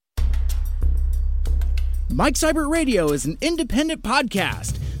Mike Seibert Radio is an independent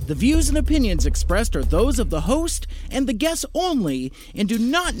podcast. The views and opinions expressed are those of the host and the guests only and do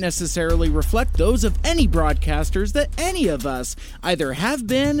not necessarily reflect those of any broadcasters that any of us either have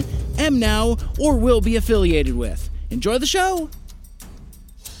been, am now, or will be affiliated with. Enjoy the show!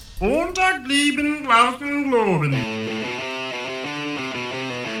 Montag lieben draußen globen.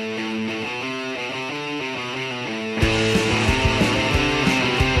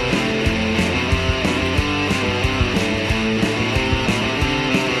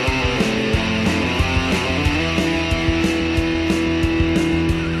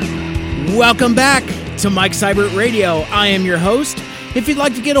 Welcome back to Mike Seibert Radio. I am your host. If you'd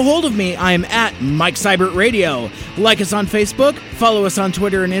like to get a hold of me, I am at Mike Seibert Radio. Like us on Facebook, follow us on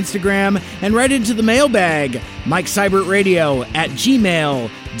Twitter and Instagram, and write into the mailbag,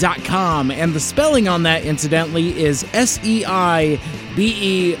 MikeSeibertRadio@gmail.com. And the spelling on that, incidentally, is SEIBERT,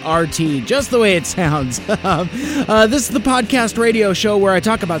 just the way it sounds. This is the podcast radio show where I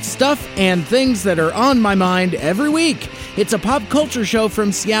talk about stuff and things that are on my mind every week. It's a pop culture show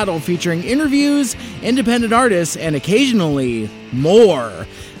from Seattle featuring interviews, independent artists, and occasionally more.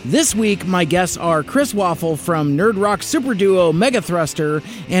 This week, my guests are Chris Waffle from nerd rock super duo Megathruster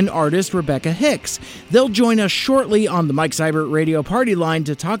and artist Rebecca Hicks. They'll join us shortly on the Mike Seibert Radio Party Line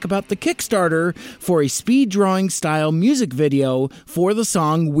to talk about the Kickstarter for a speed drawing style music video for the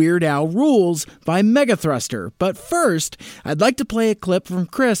song Weird Al Rules by Megathruster. But first, I'd like to play a clip from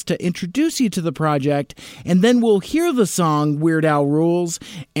Chris to introduce you to the project, and then we'll hear the song Weird Al Rules,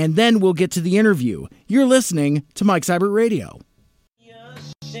 and then we'll get to the interview. You're listening to Mike Seibert Radio.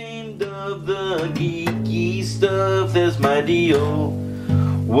 Ashamed of the geeky stuff, that's my deal.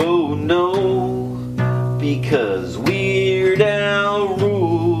 Whoa, no, because Weird Al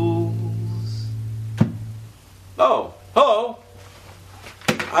rules. Oh, hello.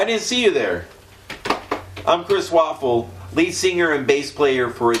 I didn't see you there. I'm Chris Waffle, lead singer and bass player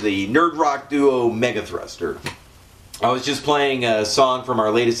for the nerd rock duo Megathruster. I was just playing a song from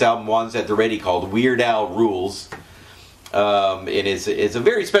our latest album, Wands at the Ready, called Weird Al Rules. It's a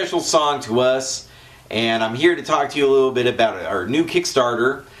very special song to us, and I'm here to talk to you a little bit about our new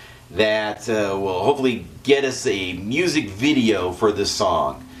Kickstarter that will hopefully get us a music video for this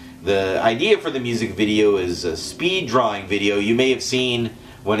song. The idea for the music video is a speed drawing video. You may have seen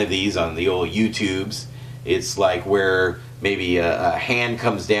one of these on the old YouTubes. It's like where maybe a hand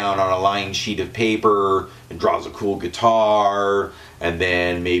comes down on a lined sheet of paper and draws a cool guitar, and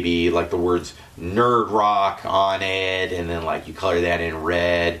then maybe like the words nerd rock on it, and then like you color that in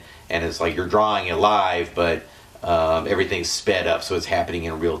red, and it's like you're drawing it live, but everything's sped up, so it's happening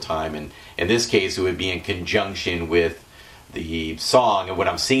in real time. And in this case, it would be in conjunction with the song and what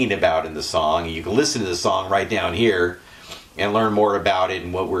I'm singing about in the song. You can listen to the song right down here and learn more about it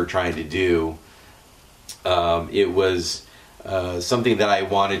and what we're trying to do. It was something that I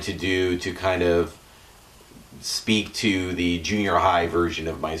wanted to do to kind of speak to the junior high version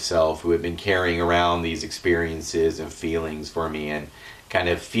of myself who had been carrying around these experiences and feelings for me and kind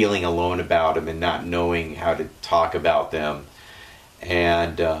of feeling alone about them and not knowing how to talk about them.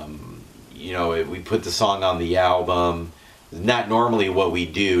 And, we put the song on the album. Not normally what we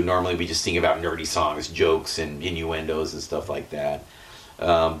do. Normally we just sing about nerdy songs, jokes and innuendos and stuff like that.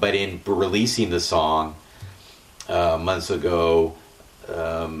 But in releasing the song months ago,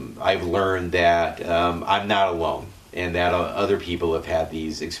 I've learned that I'm not alone and that other people have had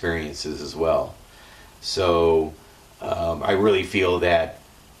these experiences as well. So I really feel that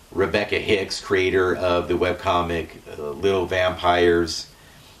Rebecca Hicks, creator of the webcomic Little Vampires,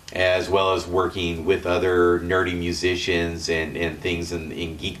 as well as working with other nerdy musicians and things in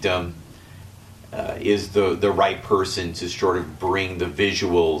geekdom, is the right person to sort of bring the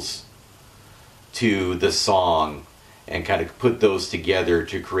visuals to the song and kind of put those together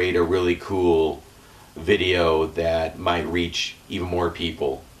to create a really cool video that might reach even more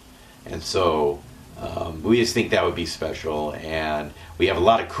people. And so we just think that would be special. And we have a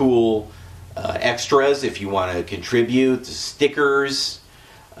lot of cool extras if you want to contribute. Stickers,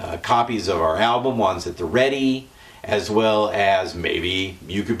 copies of our album, Wands at the Ready, as well as maybe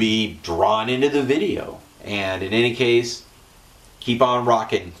you could be drawn into the video. And in any case, keep on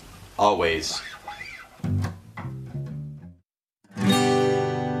rocking, always.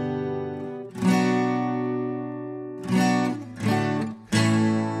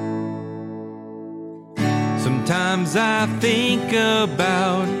 Sometimes I think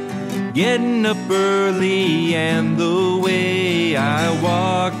about getting up early and the way I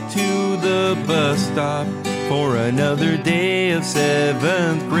walk to the bus stop for another day of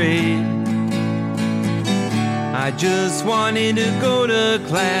 7th grade. I just wanted to go to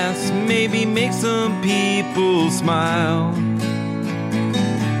class, maybe maybe make some people smile.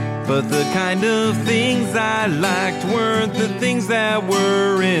 But the kind of things I liked weren't the things that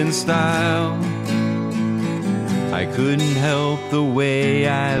were in style. I couldn't help the way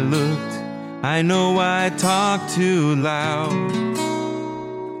I looked. I know I talked too loud.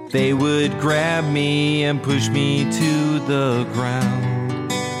 They would grab me and push me to the ground.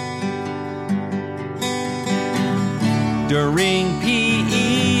 During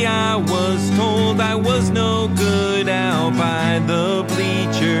PE, I was told I was no good out by the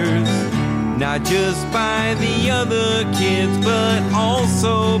bleachers. Not just by the other kids, but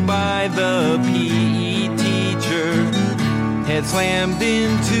also by the PE teacher. Head slammed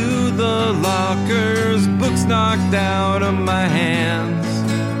into the lockers, books knocked out of my hands.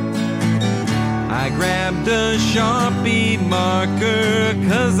 I grabbed a Sharpie marker,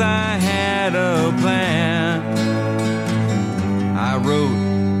 'cause I had a plan. I wrote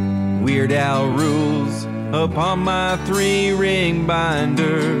Weird Al rules upon my 3-ring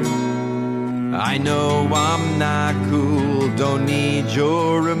binder. I know I'm not cool, don't need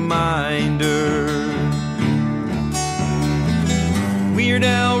your reminder. Weird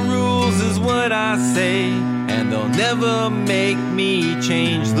Al rules is what I say, and they'll never make me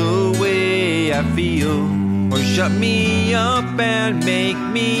change the way I feel, or shut me up and make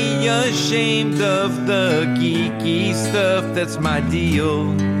me ashamed of the geeky stuff that's my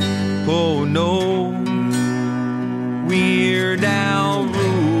deal. Oh no, Weird Al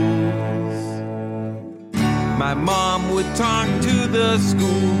rules. My mom would talk to the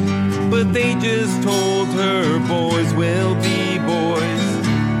school, but they just told her boys will be boys.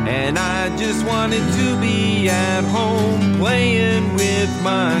 And I just wanted to be at home playing with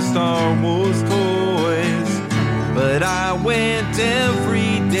my Star Wars toys. But I went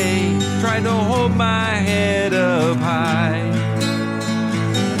every day, tried to hold my head up high.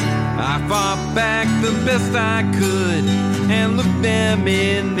 I fought back the best I could and looked them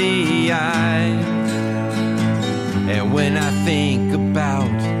in the eye. And when I think about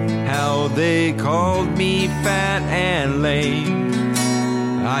how they called me fat and lame,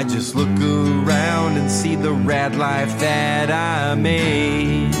 I just look around and see the rad life that I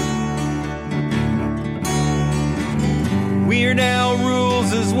made. Weird Al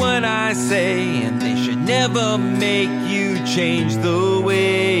rules is what I say, and they should never make you change the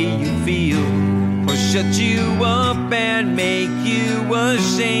way you feel, or shut you up and make you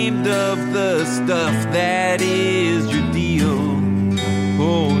ashamed of the stuff that is your deal.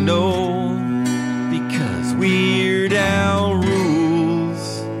 Oh no, because Weird Al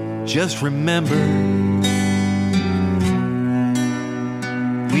rules. Just remember,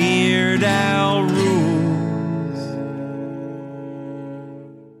 Weird Al rules.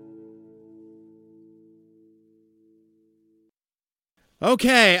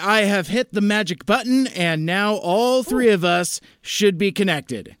 Okay, I have hit the magic button, and now all three of us should be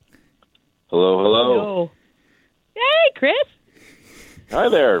connected. Hello, hello. Hello. Hey, Chris. Hi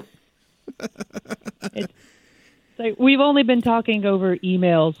there. It's like we've only been talking over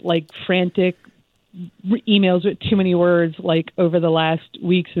emails, like frantic emails with too many words, like over the last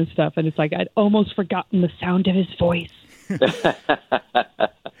weeks and stuff. And it's like I'd almost forgotten the sound of his voice. Well,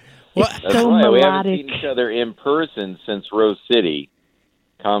 That's so right. melodic. We haven't seen each other in person since Rose City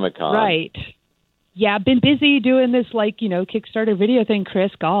Comic-Con. Right. Yeah, I've been busy doing this, like, Kickstarter video thing,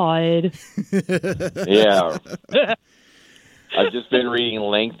 Chris. God. Yeah. I've just been reading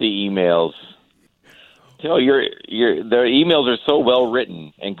lengthy emails. The emails are so well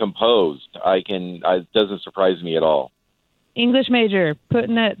written and composed. It doesn't surprise me at all. English major,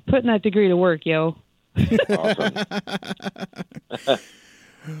 putting that degree to work, yo. Awesome.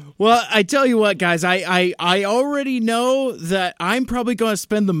 Well, I tell you what, guys, I already know that I'm probably going to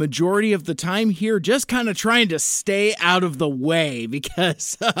spend the majority of the time here just kind of trying to stay out of the way,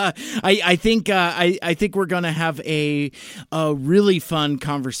 because I think we're going to have a really fun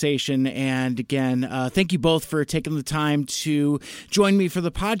conversation. And again, thank you both for taking the time to join me for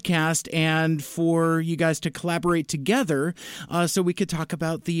the podcast and for you guys to collaborate together so we could talk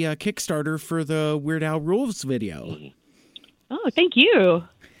about the Kickstarter for the Weird Al Rules video. Oh, thank you.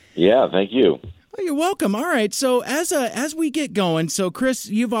 Yeah, thank you. Well, you're welcome. All right. So as we get going, so Chris,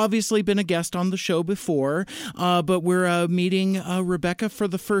 you've obviously been a guest on the show before, but we're meeting Rebecca for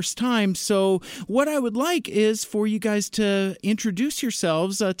the first time. So what I would like is for you guys to introduce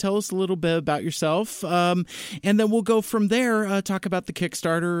yourselves, tell us a little bit about yourself, and then we'll go from there, talk about the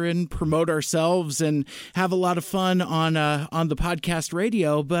Kickstarter and promote ourselves and have a lot of fun on the podcast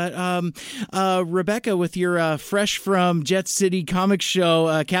radio. But Rebecca, with your fresh from Jet City Comics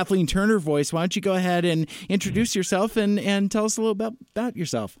Show, Kathleen Turner voice, why don't you go ahead and introduce yourself and tell us a little about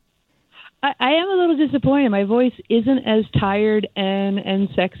yourself. I am a little disappointed. My voice isn't as tired and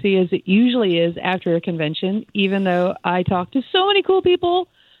sexy as it usually is after a convention, even though I talk to so many cool people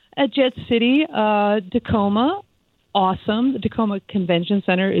at Jet City. Tacoma, awesome. The Tacoma Convention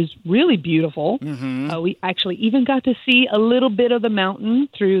Center is really beautiful. We actually even got to see a little bit of the mountain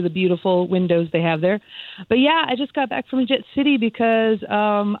through the beautiful windows they have there. But yeah, I just got back from Jet City because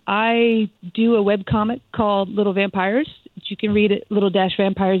I do a webcomic called Little Vampires, which you can read at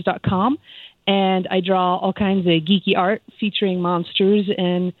little-vampires.com. And I draw all kinds of geeky art featuring monsters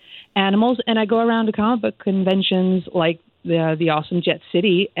and animals. And I go around to comic book conventions like the awesome Jet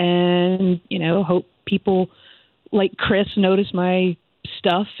City and, hope people like Chris notice my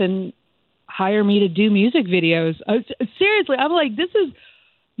stuff and hire me to do music videos. Seriously, I'm like, this is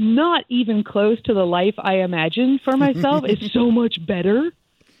not even close to the life I imagined for myself. It's so much better.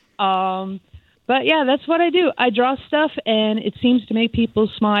 But yeah, that's what I do. I draw stuff, and it seems to make people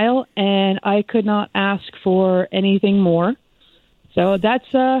smile, and I could not ask for anything more. So that's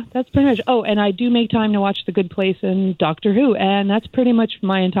pretty much. Oh, and I do make time to watch The Good Place and Doctor Who, and that's pretty much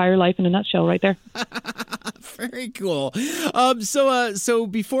my entire life in a nutshell, right there. Very cool. So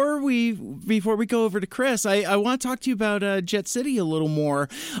before we go over to Chris, I want to talk to you about Jet City a little more,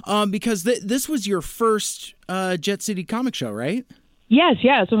 because this was your first Jet City comic show, right? Yes,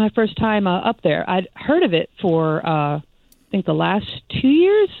 it was my first time up there. I'd heard of it for, I think, the last 2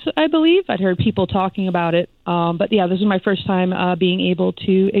 years, I believe. I'd heard people talking about it. But yeah, this was my first time being able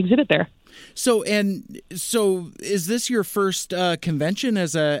to exhibit there. So is this your first convention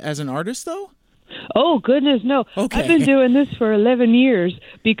as an artist, though? Oh, goodness, no. Okay. I've been doing this for 11 years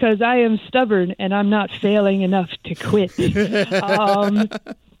because I am stubborn and I'm not failing enough to quit.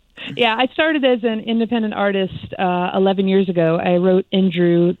 Yeah, I started as an independent artist 11 years ago. I wrote and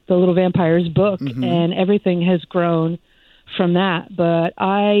drew the Little Vampires book, and everything has grown from that. But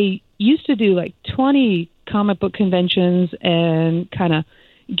I used to do like 20 comic book conventions and kind of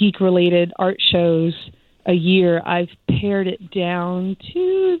geek-related art shows a year. I've pared it down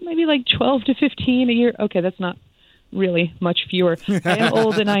to maybe like 12 to 15 a year. Okay, that's not really much fewer. I am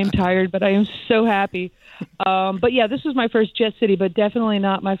old and I am tired, but I am so happy. But yeah, this was my first Jet City, but definitely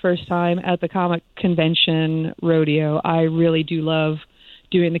not my first time at the comic convention rodeo. I really do love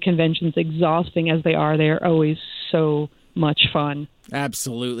doing the conventions, exhausting as they are. They are always so much fun.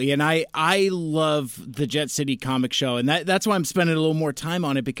 Absolutely. And I love the Jet City Comic Show, and that's why I'm spending a little more time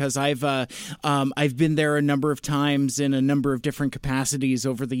on it, because I've been there a number of times in a number of different capacities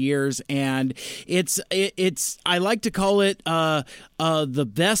over the years, and it's I like to call it the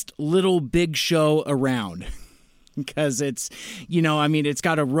best little big show around. Because it's, it's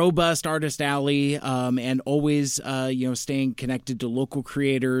got a robust artist alley, and always, staying connected to local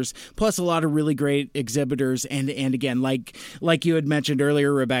creators, plus a lot of really great exhibitors. And again, like you had mentioned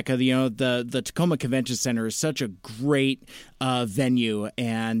earlier, Rebecca, the Tacoma Convention Center is such a great venue.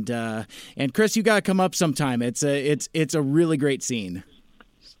 And Chris, you got to come up sometime. It's a really great scene.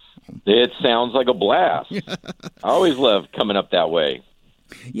 It sounds like a blast. I always love coming up that way.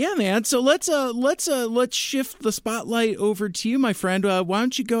 Yeah, man. So let's shift the spotlight over to you, my friend. Why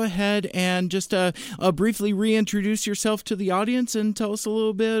don't you go ahead and just briefly reintroduce yourself to the audience and tell us a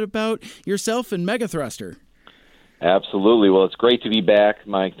little bit about yourself and Mega Thruster. Absolutely. Well, it's great to be back,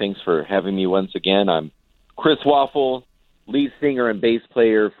 Mike. Thanks for having me once again. I'm Chris Waffle, lead singer and bass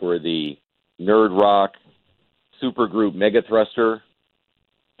player for the nerd rock supergroup Mega Thruster,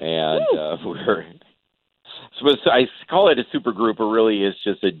 and I call it a super group, but really it's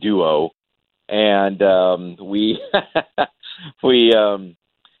just a duo. And we've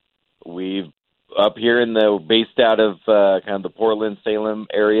up here based out of kind of the Portland, Salem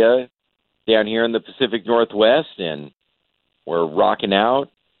area, down here in the Pacific Northwest, and we're rocking out.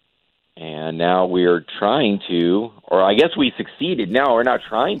 And now we're trying to, or I guess we succeeded. Now we're not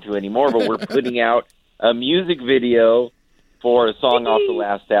trying to anymore, but we're putting out a music video for a song off the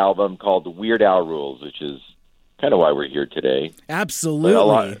last album called Weird Al Rules, which is kind of why we're here today.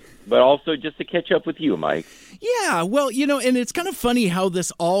 Absolutely. But also just to catch up with you, Mike. Yeah, well, and it's kind of funny how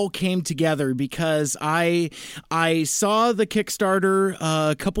this all came together, because I saw the Kickstarter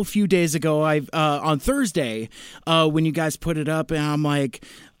a few days ago. On Thursday when you guys put it up, and I'm like,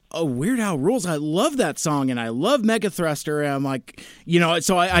 oh, Weird Al Rules. I love that song, and I love Mega Thruster. And I'm like,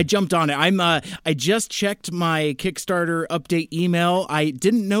 so I jumped on it. I just checked my Kickstarter update email. I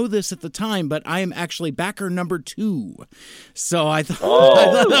didn't know this at the time, but I am actually backer number 2. So I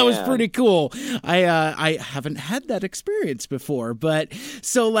thought that was pretty cool. I haven't had that experience before, but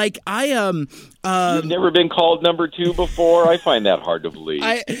so like you've never been called number 2 before? I find that hard to believe.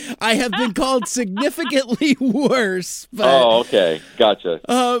 I have been called significantly worse. But, oh, okay. Gotcha.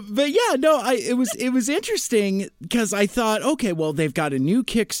 But yeah, no, it was interesting because I thought, okay, well, they've got a new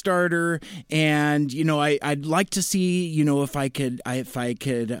Kickstarter, and I'd like to see if I could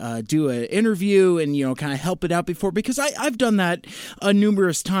do an interview and kind of help it out before, because I've done that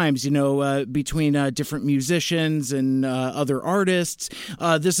numerous times, between different musicians and other artists.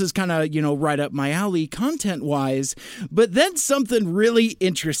 This is kind of right up my alley content wise. But then something really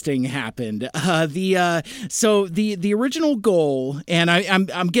interesting happened. So the original goal, and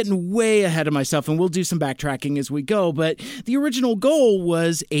I'm getting way ahead of myself, and we'll do some backtracking as we go, but the original goal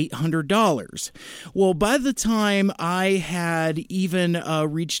was $800. Well, by the time I had even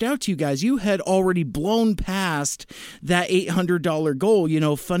reached out to you guys, you had already blown past that $800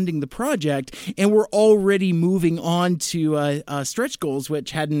 goal, funding the project, and we're already moving on to stretch goals,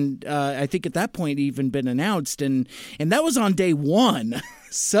 which hadn't, I think at that point, even been announced, and that was on day one.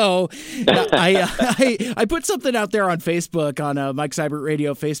 So I put something out there on Facebook, on Mike Seibert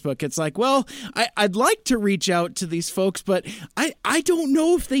Radio Facebook. It's like, well, I'd like to reach out to these folks, but I don't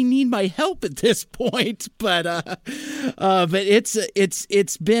know if they need my help at this point. But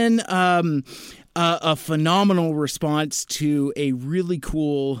it's been a phenomenal response to a really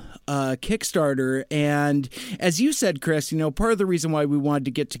cool Kickstarter. And as you said, Chris, part of the reason why we wanted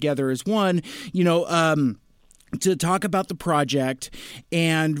to get together is one, to talk about the project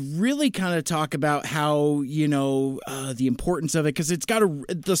and really kind of talk about how, the importance of it, because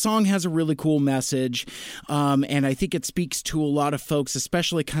the song has a really cool message. And I think it speaks to a lot of folks,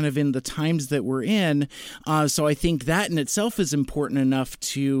 especially kind of in the times that we're in. So I think that in itself is important enough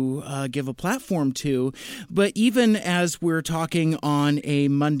to give a platform to. But even as we're talking on a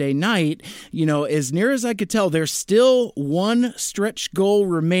Monday night, as near as I could tell, there's still one stretch goal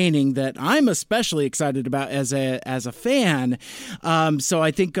remaining that I'm especially excited about as a fan. So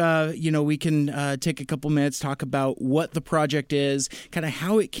I think, we can take a couple minutes, talk about what the project is, kind of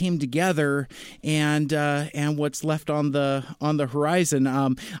how it came together, and what's left on the horizon.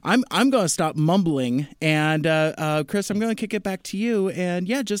 I'm going to stop mumbling, and Chris, I'm going to kick it back to you, and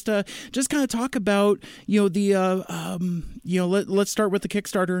just kind of talk about let's start with the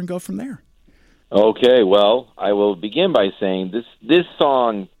Kickstarter and go from there. Okay, well, I will begin by saying this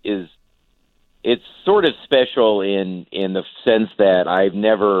song it's sort of special in the sense that I've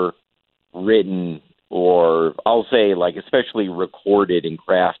never written, or I'll say especially recorded and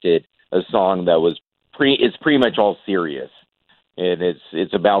crafted a song that was it's pretty much all serious. And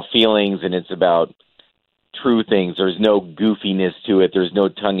it's about feelings, and it's about true things. There's no goofiness to it. There's no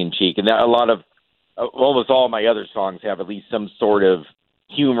tongue in cheek. And almost all my other songs have at least some sort of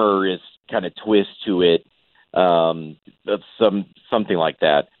humorous kind of twist to it. Something like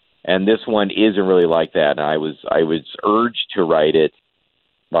that. And this one isn't really like that. And I was urged to write it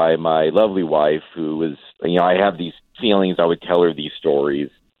by my lovely wife, who was, I have these feelings. I would tell her these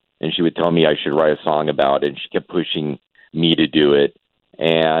stories, and she would tell me I should write a song about it. And she kept pushing me to do it.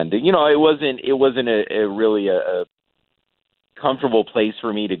 And it wasn't a really comfortable place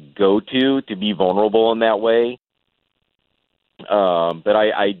for me to go to be vulnerable in that way. But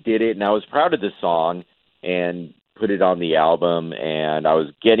I did it, and I was proud of this song, and put it on the album, and I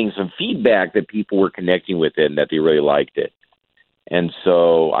was getting some feedback that people were connecting with it and that they really liked it. And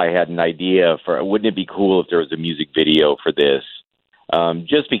so I had an idea wouldn't it be cool if there was a music video for this?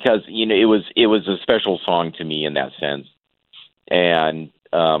 Just because, it was a special song to me in that sense. And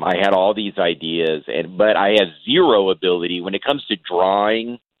I had all these ideas, but I had zero ability when it comes to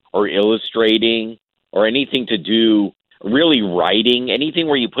drawing or illustrating or anything to do really writing, anything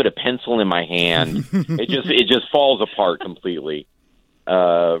where you put a pencil in my hand, it just falls apart completely,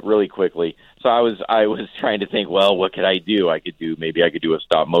 really quickly. So I was trying to think, well, what could I do? Maybe I could do a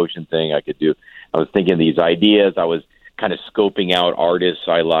stop motion thing. I was thinking these ideas. I was kind of scoping out artists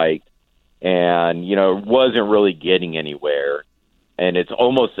I liked, and it wasn't really getting anywhere. And it's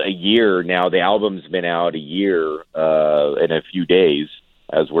almost a year now. The album's been out a year in a few days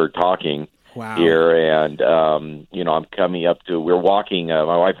as we're talking. Wow. Here, and I'm coming up to. We're walking.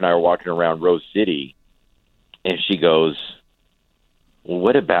 My wife and I are walking around Rose City, and she goes, "Well,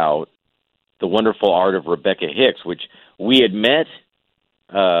 what about the wonderful art of Rebecca Hicks?" Which we had met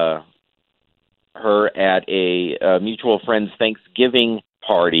her at a mutual friend's Thanksgiving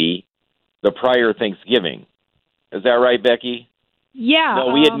party the prior Thanksgiving. Is that right, Becky? Yeah.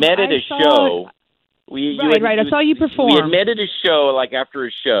 No, we had met at a show. Right. I saw you perform. We had met at a show, after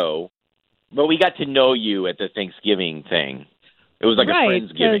a show. But we got to know you at the Thanksgiving thing. It was like a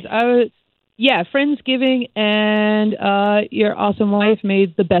Friendsgiving. Friendsgiving, and your awesome wife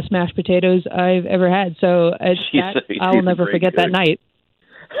made the best mashed potatoes I've ever had. So I will never forget that night.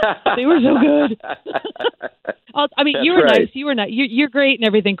 They were so good. I mean, you were right. nice. You were nice. You're great and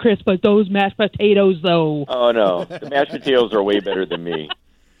everything, Chris, but those mashed potatoes, though. Oh, no. The mashed potatoes are way better than me.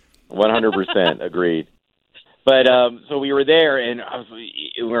 100% agreed. But so we were there, and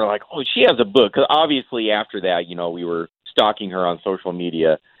we were like, oh, she has a book. 'Cause obviously, after that, we were stalking her on social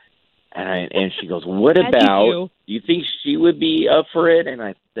media. And she goes, what As about, you do you think she would be up for it? And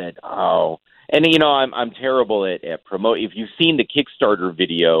I said, oh. And, I'm terrible at promote. If you've seen the Kickstarter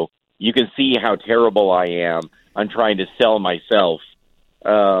video, you can see how terrible I am on trying to sell myself.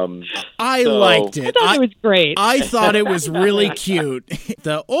 I liked it. I thought it was great. I thought it was really cute.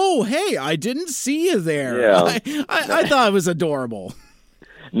 Hey, I didn't see you there. Yeah. I thought it was adorable.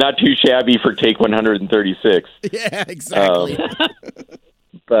 Not too shabby for take 136. Yeah, exactly.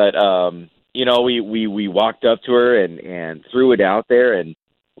 But, we walked up to her and threw it out there, and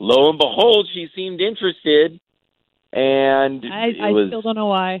lo and behold, she seemed interested. And I still don't know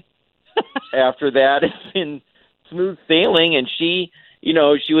why. After that, it's been smooth sailing, and she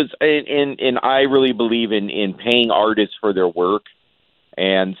was, and I really believe in paying artists for their work.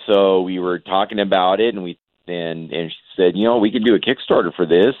 And so we were talking about it, and she said, we could do a Kickstarter for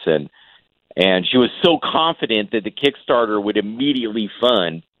this. And she was so confident that the Kickstarter would immediately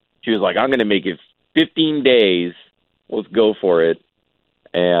fund. She was like, I'm going to make it 15 days. Let's go for it.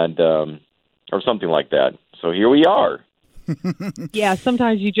 And, or something like that. So here we are. Yeah,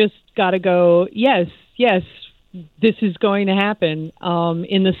 sometimes you just got to go, yes, this is going to happen,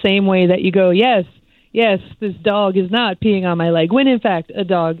 in the same way that you go, yes, this dog is not peeing on my leg, when in fact a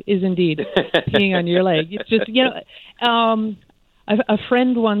dog is indeed peeing on your leg. It's just, a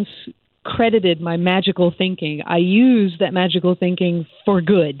friend once credited my magical thinking. I use that magical thinking for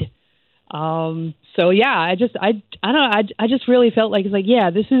good. So yeah, I don't know. I just really felt like, it's like,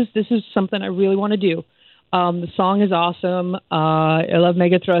 yeah, this is something I really want to do. The song is awesome. I love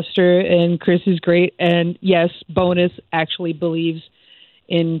Mega Thruster, and Chris is great. And yes, Bonus actually believes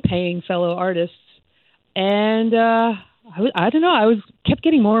in paying fellow artists. And I don't know. I kept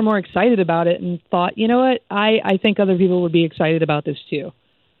getting more and more excited about it, and thought, you know what? I think other people would be excited about this too.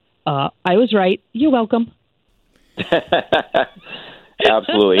 I was right. You're welcome.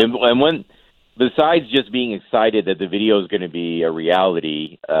 Absolutely. And when, besides just being excited that the video is going to be a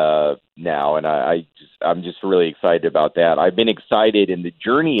reality now, and I'm just really excited about that. I've been excited in the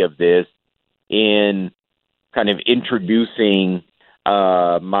journey of this, in kind of introducing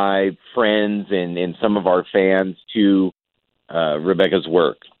my friends and some of our fans to Rebecca's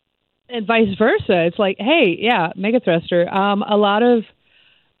work. And vice versa. It's like, hey, yeah, Mega Thruster. A lot of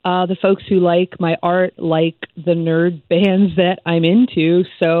the folks who like my art like the nerd bands that I'm into.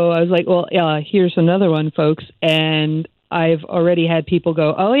 So I was like, well, here's another one, folks. And I've already had people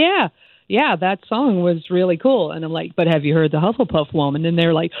go, oh, yeah, that song was really cool. And I'm like, but have you heard the Hufflepuff woman? And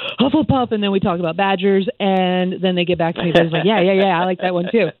they're like, Hufflepuff. And then we talk about Badgers. And then they get back to me. And like, yeah, I like that one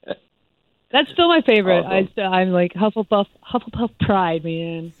too. That's still my favorite. Awesome. I'm like Hufflepuff pride,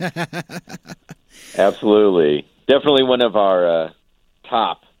 man. Absolutely. Definitely one of our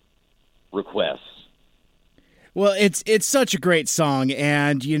top requests. Well, it's such a great song,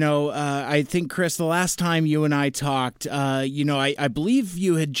 and I think, Chris, the last time you and I talked, I believe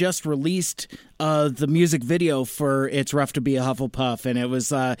you had just released the music video for "It's Rough to Be a Hufflepuff," and it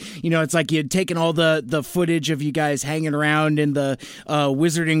was, it's like you had taken all the footage of you guys hanging around in the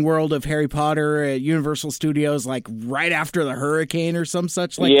wizarding world of Harry Potter at Universal Studios, like right after the hurricane or some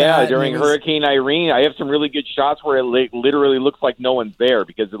such like that. Yeah, during Hurricane Irene, I have some really good shots where it literally looks like no one's there,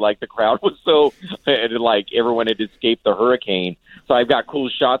 because the crowd was so, and everyone had escaped the hurricane. So I've got cool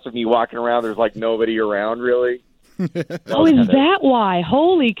shots of me walking around. There's nobody around really. Oh, is that why?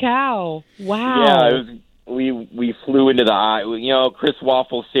 Holy cow! Wow. Yeah, it was. We flew into the eye. Chris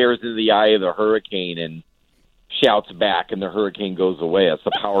Waffle stares into the eye of the hurricane and shouts back, and the hurricane goes away. That's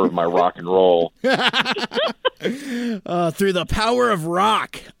the power of my rock and roll. Through the power of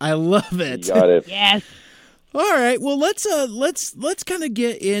rock, I love it. You got it. Yes. All right, well let's kind of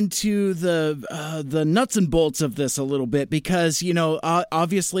get into the nuts and bolts of this a little bit, because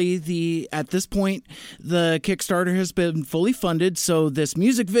obviously at this point the Kickstarter has been fully funded, so this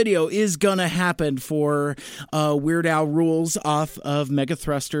music video is gonna happen for Weird Al Rules off of Mega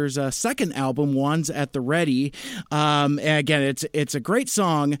Thruster's second album, Wands at the Ready. And again, it's a great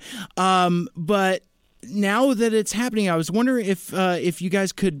song, but now that it's happening, I was wondering if you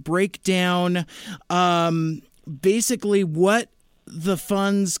guys could break down basically what the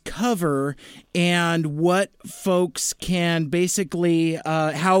funds cover and what folks can basically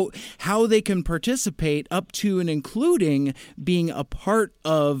how they can participate up to and including being a part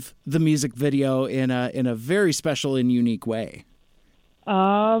of the music video in a very special and unique way.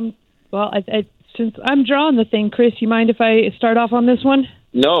 Well, since I'm drawing the thing, Chris, you mind if I start off on this one?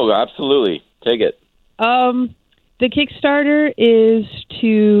 No, absolutely. Take it. The Kickstarter is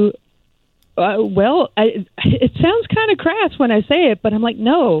to, it sounds kind of crass when I say it, but I'm like,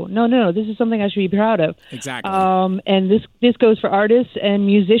 no, this is something I should be proud of. Exactly. And this goes for artists and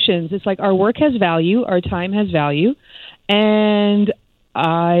musicians. It's like our work has value, our time has value, and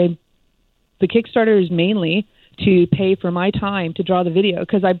the Kickstarter is mainly to pay for my time to draw the video,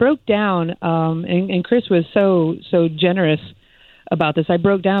 because I broke down, and Chris was so generous about this. I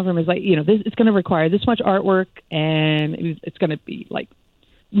broke down for him as like, it's going to require this much artwork, and it's going to be like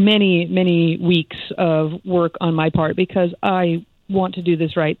many weeks of work on my part, because I want to do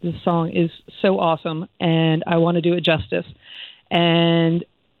this right. This song is so awesome, and I want to do it justice. And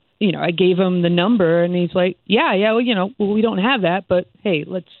I gave him the number, and he's like, yeah, well, we don't have that, but hey,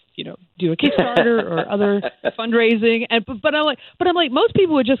 let's do a Kickstarter or other fundraising. And but I'm like, most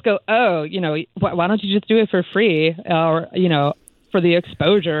people would just go, oh, why don't you just do it for free, or for the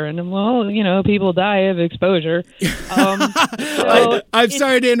exposure? And well, people die of exposure. I'm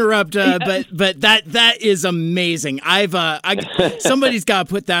sorry to interrupt, but that is amazing. Somebody's got to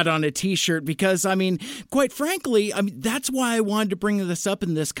put that on a T-shirt, because quite frankly, that's why I wanted to bring this up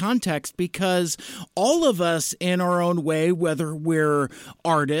in this context, because all of us in our own way, whether we're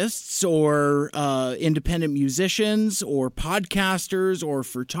artists or independent musicians or podcasters or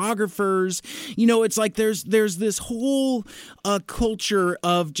photographers, it's like there's this whole culture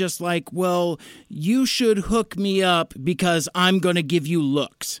of just like, well, you should hook me up because I'm going to give you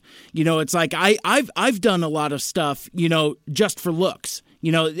looks. It's like I've done a lot of stuff, just for looks.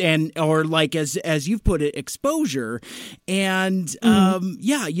 Or like as you've put it, exposure. And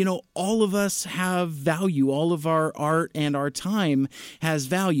all of us have value. All of our art and our time has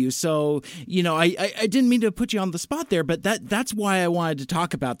value. So, I didn't mean to put you on the spot there, but that's why I wanted to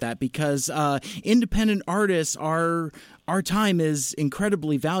talk about that, because independent artists our time is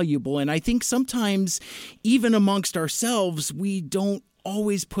incredibly valuable. And I think sometimes even amongst ourselves, we don't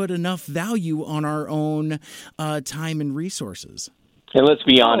always put enough value on our own time and resources. And let's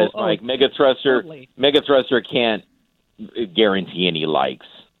be honest, Mike, Megathruster can't guarantee any likes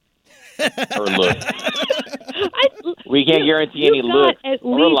or looks. We can't guarantee any looks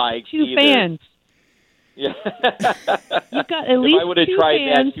or likes either. Fans. Yeah. You've got at least if I would have tried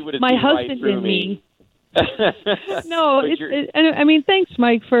fans, that, she would have my seen husband right through and me. No, thanks,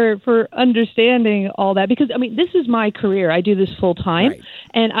 Mike, for understanding all that, because this is my career. I do this full time, right,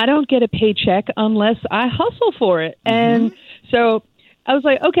 and I don't get a paycheck unless I hustle for it. Mm-hmm. And so I was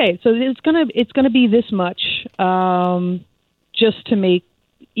like, okay, so it's gonna be this much, just to make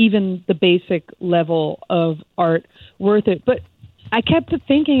even the basic level of art worth it. But I kept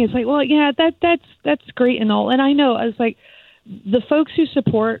thinking, it's like, well, yeah, that's great and all, and I know, I was like, the folks who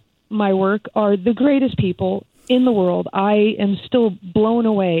support my work are the greatest people in the world. I am still blown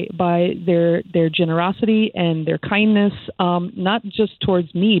away by their generosity and their kindness, not just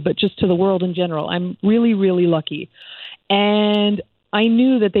towards me, but just to the world in general. I'm really, really lucky. And I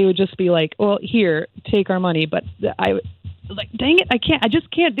knew that they would just be like, well, here, take our money. But I was like, dang it, I just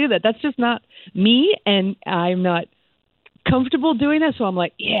can't do that. That's just not me, and I'm not comfortable doing that. So I'm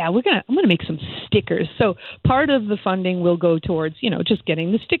like, yeah, I'm gonna make some stickers. So part of the funding will go towards just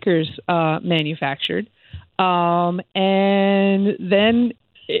getting the stickers manufactured, and then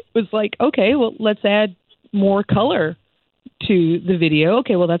it was like, okay, well, let's add more color to the video.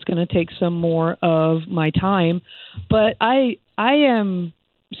 Okay, well, that's going to take some more of my time, but I am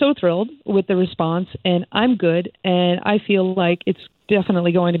so thrilled with the response, and I'm good, and I feel like it's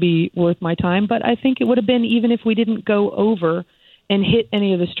definitely going to be worth my time. But I think it would have been even if we didn't go over and hit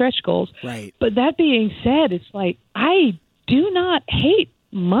any of the stretch goals. Right. But that being said, it's like, I do not hate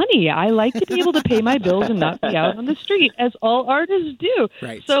money. I like to be able to pay my bills and not be out on the street, as all artists do.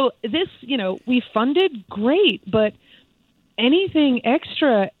 Right. So this, we funded great, but anything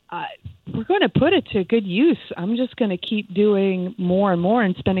extra, we're going to put it to good use. I'm just going to keep doing more and more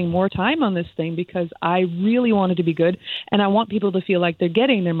and spending more time on this thing, because I really want it to be good, and I want people to feel like they're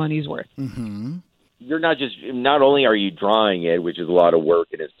getting their money's worth. Mm-hmm. You're not only are you drawing it, which is a lot of work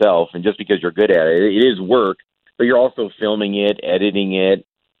in itself, and just because you're good at it, it is work, but you're also filming it, editing it,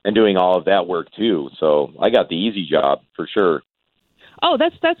 and doing all of that work too. So I got the easy job for sure. Oh,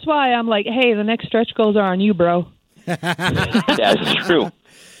 that's why I'm like, hey, the next stretch goals are on you, bro. That is true.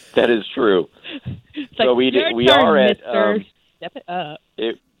 That is true. So we are at step it up.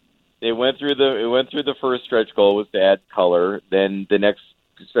 It went through the first stretch goal was to add color. Then the next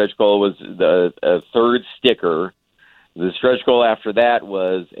stretch goal was a third sticker. The stretch goal after that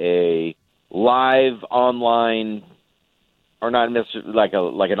was a live online not necessarily like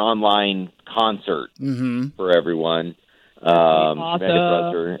an online concert for everyone.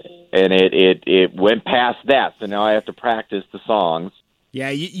 Awesome. And it went past that, so now I have to practice the songs. Yeah,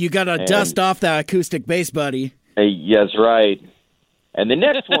 you got to dust off that acoustic bass, buddy. Yes, right. And the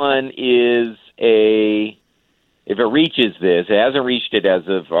next one is if it reaches this, it hasn't reached it as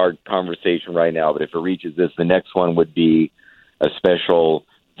of our conversation right now, but if it reaches this, the next one would be a special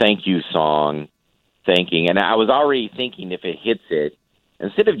thank you song, thanking. And I was already thinking if it hits it,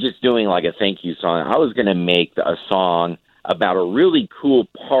 instead of just doing like a thank you song, I was going to make a song about a really cool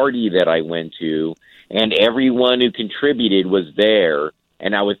party that I went to, and everyone who contributed was there,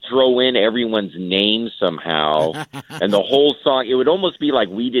 and I would throw in everyone's name somehow, and the whole song, it would almost be like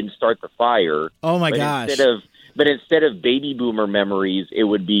We Didn't Start the Fire. Oh, my gosh. Instead of baby boomer memories, it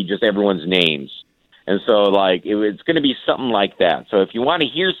would be just everyone's names. And so, like, it's going to be something like that. So if you want to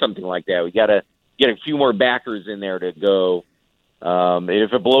hear something like that, we got to get a few more backers in there to go.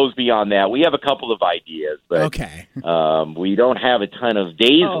 If it blows beyond that, we have a couple of ideas, but okay. We don't have a ton of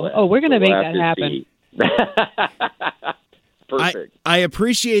days left. Oh, we're going to make that happen. Perfect. I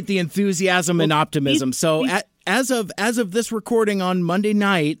appreciate the enthusiasm and optimism. So as of this recording on Monday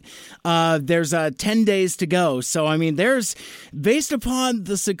night, there's 10 days to go. So I mean, there's, based upon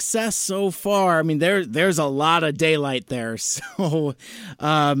the success so far, I mean there's a lot of daylight there. So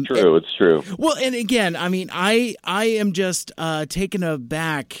it's true. Well, and again, I mean, I am just taken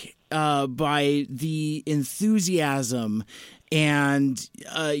aback by the enthusiasm and,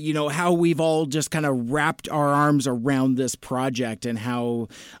 how we've all just kind of wrapped our arms around this project and how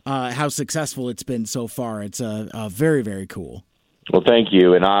successful it's been so far. It's very, very cool. Well, thank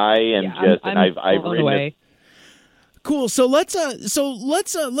you. And I am I've written it. Cool. So let's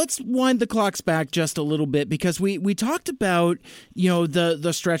wind the clocks back just a little bit, because we talked about,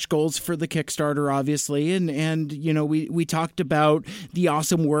 the stretch goals for the Kickstarter, obviously, and we talked about the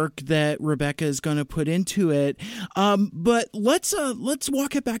awesome work that Rebecca is going to put into it. But let's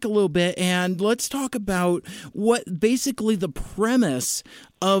walk it back a little bit and let's talk about what basically the premise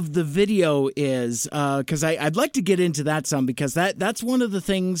of the video is, because I'd like to get into that some, because that's one of the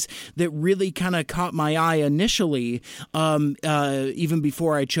things that really kind of caught my eye initially, even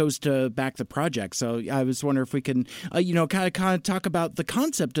before I chose to back the project. So I was wondering if we can, kind of talk about the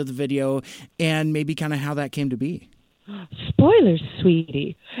concept of the video and maybe kind of how that came to be. Spoilers,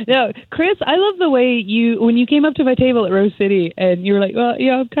 sweetie. No, Chris, I love the way when you came up to my table at Rose City and you were like, well,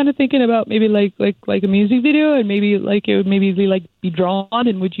 yeah, I'm kind of thinking about maybe like a music video, and maybe like it would maybe be drawn,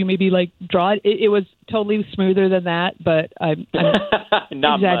 and would you maybe like draw it? It was totally smoother than that, but I'm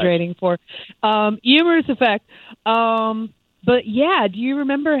exaggerating for humorous effect. But yeah, do you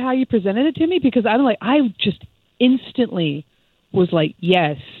remember how you presented it to me? Because I just instantly was like,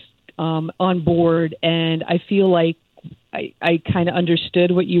 yes, on board, and I feel like I kind of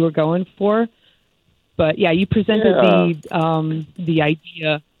understood what you were going for. But yeah, you presented the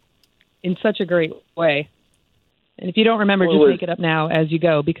idea in such a great way. And if you don't remember, just make it up now as you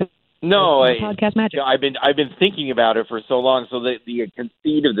go, because podcast magic. I've been thinking about it for so long. So the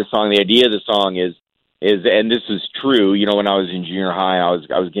conceit of the song, the idea of the song is, and this is true. When I was in junior high, I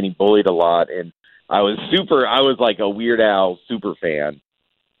was getting bullied a lot, and I was like a Weird Al super fan.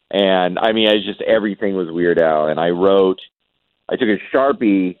 And I mean, everything was Weird Al. And I took a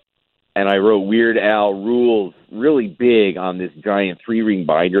Sharpie and I wrote Weird Al rules really big on this giant 3-ring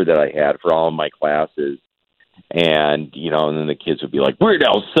binder that I had for all of my classes. And, and then the kids would be like, Weird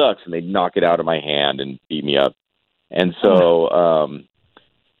Al sucks. And they'd knock it out of my hand and beat me up. And so,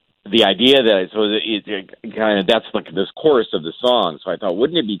 the idea that that's like this chorus of the song. So I thought,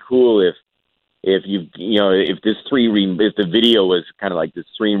 wouldn't it be cool if the video was kind of like this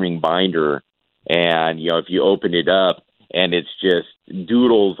 3-ring binder, and if you open it up and it's just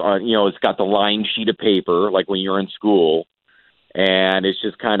doodles on, it's got the lined sheet of paper like when you're in school, and it's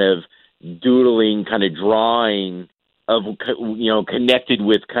just kind of doodling, kind of drawing of connected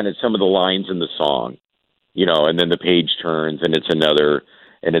with kind of some of the lines in the song, and then the page turns and it's another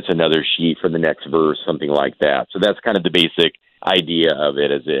sheet for the next verse, something like that. So that's kind of the basic idea of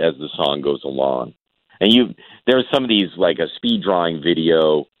it as the song goes along. And there's some of these like a speed drawing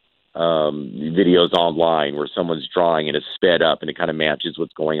videos online where someone's drawing and it's sped up and it kind of matches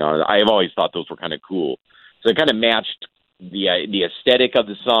what's going on. I have always thought those were kind of cool. So it kind of matched the aesthetic of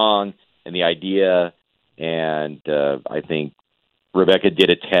the song and the idea. And I think Rebecca did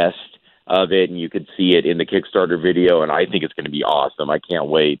a test of it, and you could see it in the Kickstarter video, and I think it's going to be awesome. I can't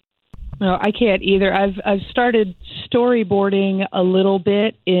wait. No, I can't either. I've started storyboarding a little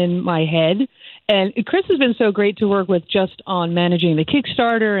bit in my head, and Chris has been so great to work with just on managing the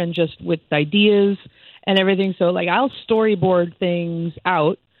Kickstarter and just with ideas. and everything. So like I'll storyboard things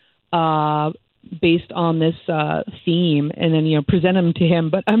out based on this theme, and then present them to him.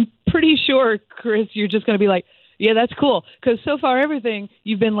 But I'm pretty sure, Chris, you're just going to be like, yeah, that's cool, because so far everything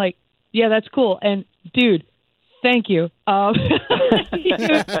you've been like, yeah, that's cool, and dude, thank you. Some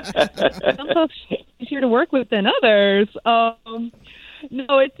folks are easier to work with than others.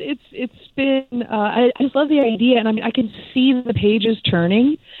 No, it's been. I just love the idea, and I mean, I can see the pages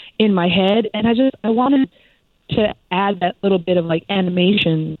turning in my head, and I wanted to add that little bit of like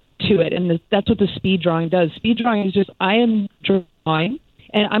animation to it, and that's what the speed drawing does. Speed drawing is just I am drawing,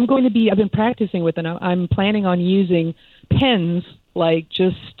 and I've been practicing with it. I'm planning on using pens, like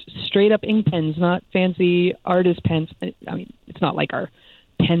just straight up ink pens, not fancy artist pens. I mean, it's not like our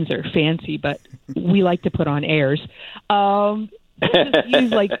pens are fancy, but we like to put on airs. Just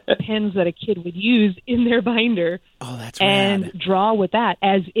use like pens that a kid would use in their binder. Oh, that's and rad. Draw with that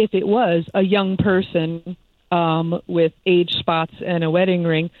as if it was a young person with age spots and a wedding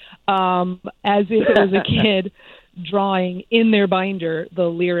ring, as if it was a kid drawing in their binder the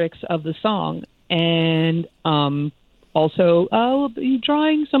lyrics of the song, and also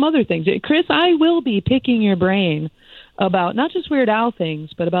drawing some other things. Chris, I will be picking your brain about not just Weird Al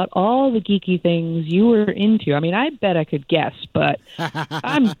things, but about all the geeky things you were into. I mean, I bet I could guess, but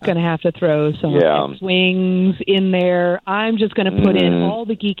I'm going to have to throw some X-Wings in there. I'm just going to put in all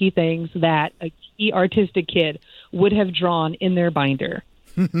the geeky things that a key artistic kid would have drawn in their binder.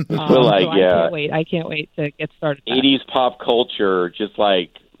 Well, I can't wait to get started. 80s pop culture, just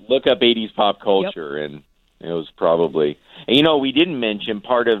like look up 80s pop culture, and it was probably... And, we didn't mention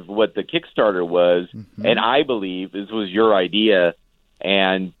part of what the Kickstarter was, and I believe this was your idea,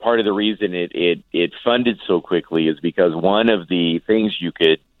 and part of the reason it funded so quickly is because one of the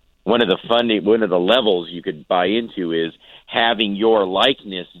levels you could buy into is having your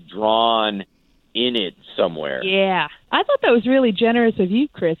likeness drawn in it somewhere. Yeah. I thought that was really generous of you,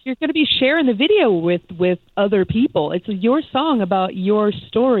 Chris. You're going to be sharing the video with other people. It's your song about your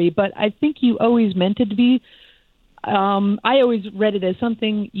story, but I think you always meant it to be... I always read it as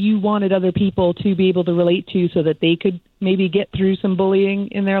something you wanted other people to be able to relate to so that they could maybe get through some bullying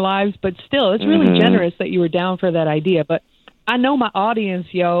in their lives. But still, it's really generous that you were down for that idea. But I know my audience,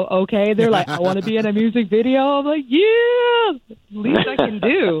 okay? They're like, I want to be in a music video. I'm like, yeah, least I can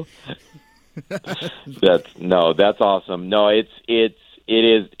do. That's awesome. No, it's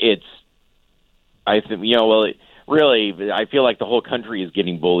I think, really, I feel like the whole country is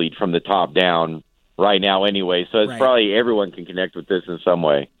getting bullied from the top down right now anyway, so it's probably everyone can connect with this in some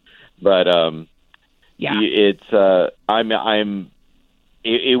way, but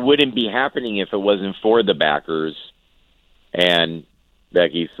it wouldn't be happening if it wasn't for the backers and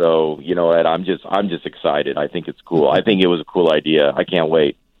Becky. So what, I'm just excited. I think it's cool. I think it was a cool idea. I can't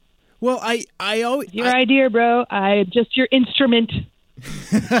wait. Well, I always your idea, bro. I'm just your instrument.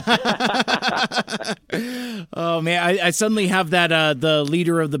 Oh man, I suddenly have that the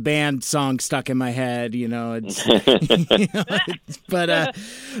leader of the band song stuck in my head. It's, but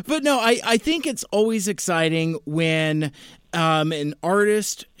no, I think it's always exciting when an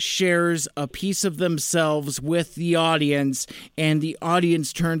artist shares a piece of themselves with the audience, and the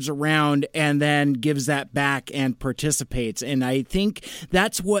audience turns around and then gives that back and participates. And I think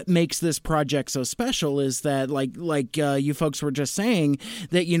that's what makes this project so special, is that like you folks were just saying,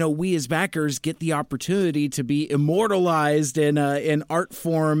 that we as backers get the opportunity to be immortalized in art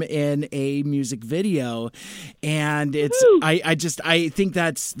form in a music video, and it's I think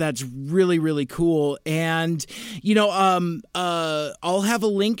that's really, really cool. And I'll have a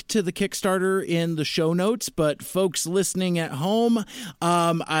link to the Kickstarter in the show notes, but folks listening at home,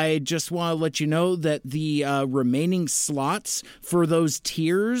 I just want to let you know that the remaining slots for those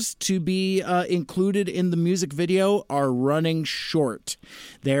tiers to be included in the music video are running short.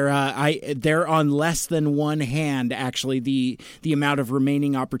 They're on less than one hand, actually, the amount of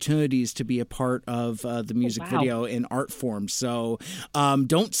remaining opportunities to be a part of the music video in art form. So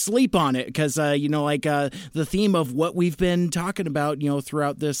don't sleep on it, because the theme of what we've been talking about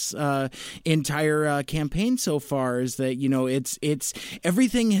throughout this entire campaign so far is that it's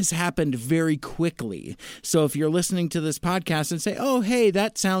everything has happened very quickly. So if you're listening to this podcast and say, oh hey,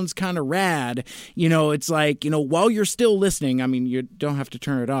 that sounds kind of rad, it's like, while you're still listening, I mean, you don't have to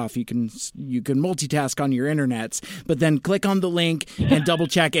turn it off, you can multitask on your internets, but then click on the link and double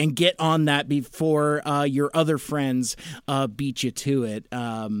check and get on that before your other friends beat you to it,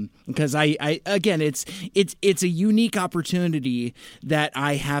 because I again, it's a unique opportunity that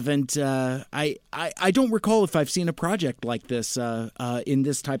I haven't I don't recall if I've seen a project like this in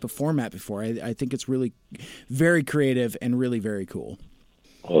this type of format before. I think it's really very creative and really very cool.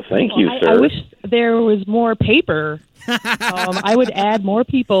 Well, thank you, I sir. wish there was more paper. I would add more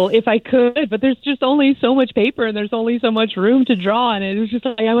people if I could, but there's just only so much paper and there's only so much room to draw. And it was just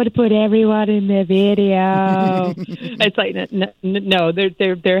like, I want to put everyone in the video. It's like, no,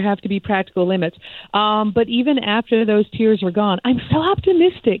 there have to be practical limits. But even after those tears were gone, I'm so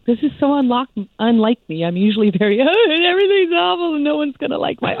optimistic. This is so unlike me. I'm usually very, everything's awful and no one's going to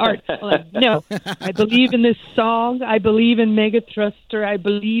like my art. I'm like, no, I believe in this song. I believe in Mega Thruster. I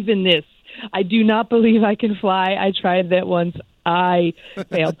believe in this. I do not believe I can fly. I tried that once. I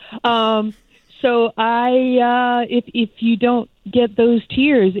failed. So if you don't get those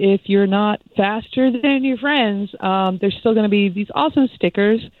tears, if you're not faster than your friends, there's still going to be these awesome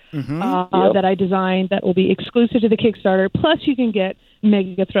stickers that I designed that will be exclusive to the Kickstarter. Plus, you can get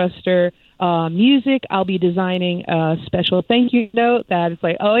Mega Thruster music. I'll be designing a special thank you note that it's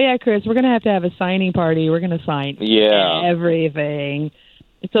like, oh yeah, Chris, we're going to have a signing party. We're going to sign everything.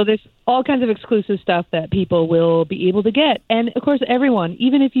 So there's all kinds of exclusive stuff that people will be able to get. And, of course, everyone,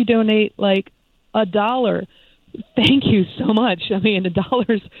 even if you donate, like, $1, thank you so much. I mean,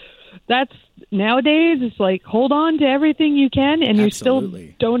 $1, that's nowadays, it's like, hold on to everything you can, and you're still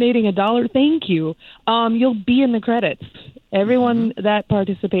donating $1. Thank you. You'll be in the credits. Everyone that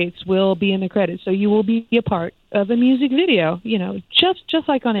participates will be in the credits. So you will be a part of a music video, just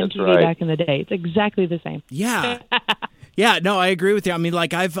like on MTV back in the day. It's exactly the same. Yeah. Yeah, no, I agree with you. I mean,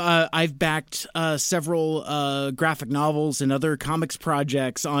 like I've backed several graphic novels and other comics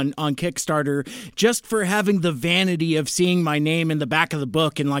projects on Kickstarter just for having the vanity of seeing my name in the back of the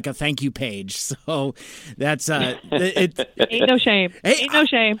book in like a thank you page. So that's ain't no shame. Ain't no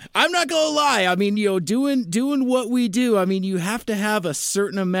shame. I'm not gonna lie. I mean, doing what we do. I mean, you have to have a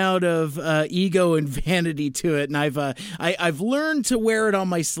certain amount of ego and vanity to it, and I've learned to wear it on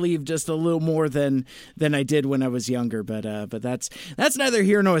my sleeve just a little more than I did when I was younger. But that's neither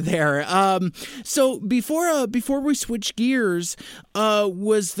here nor there. So before we switch gears,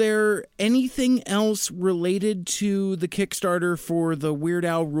 was there anything else related to the Kickstarter for the Weird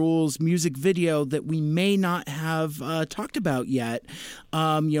Al Rules music video that we may not have talked about yet?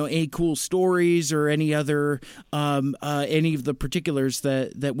 Any cool stories or any other any of the particulars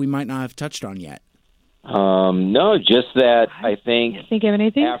that we might not have touched on yet? No, just that I think. Can't think of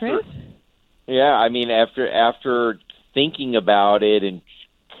anything, Chris? Yeah, I mean, after thinking about it and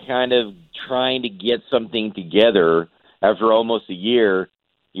kind of trying to get something together after almost a year,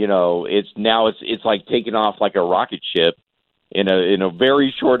 it's like taking off like a rocket ship in a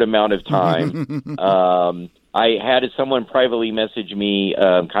very short amount of time. I had someone privately message me,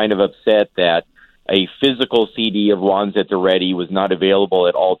 kind of upset that a physical CD of Wands at the Ready was not available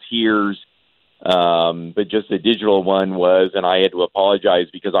at all tiers. But just the digital one was, and I had to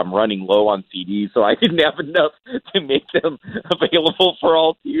apologize because I'm running low on CDs, so I didn't have enough to make them available for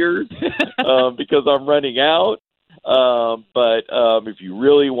all tiers because I'm running out. But if you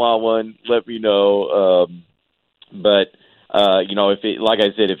really want one, let me know. If it, like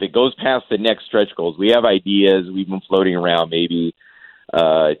I said, if it goes past the next stretch goals, we have ideas. We've been floating around, maybe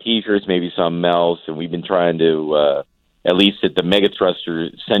T-shirts, maybe something else, and we've been trying to. At least at the Mega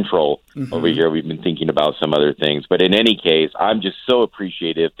Thruster Central over here, we've been thinking about some other things. But in any case, I'm just so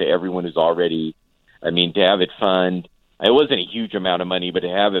appreciative to everyone who's already, to have it fund. It wasn't a huge amount of money, but to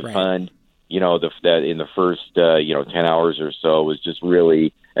have it fund, that in the first, 10 hours or so was just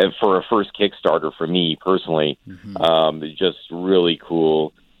really, for a first Kickstarter for me personally, just really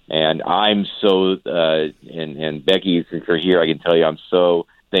cool. And I'm so, and Becky, since you're here, I can tell you I'm so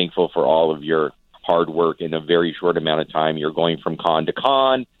thankful for all of your hard work in a very short amount of time. You're going from con to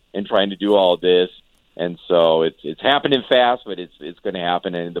con and trying to do all this, and so it's happening fast, but it's going to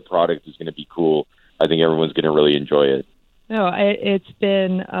happen, and the product is going to be cool. I think everyone's going to really enjoy it. No, it's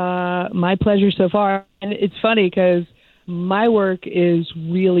been my pleasure so far, and it's funny because my work is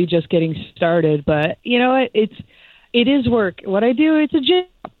really just getting started. But you know what? It is work. What I do, it's a job.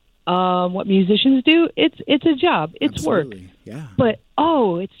 What musicians do, it's a job. It's Absolutely. Work. Yeah. But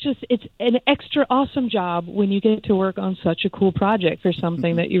it's an extra awesome job when you get to work on such a cool project for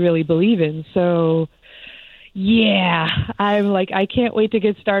something that you really believe in. So, yeah, I'm like, I can't wait to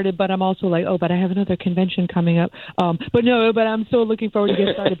get started. But I'm also like, but I have another convention coming up. But I'm so looking forward to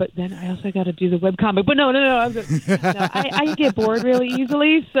get started. But then I also got to do the webcomic. But no, I get bored really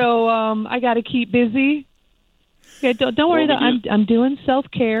easily. So I got to keep busy. Okay, don't worry. I'm doing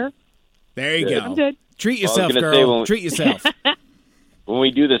self-care. There you go. I'm good. Treat yourself, girl. Treat yourself. When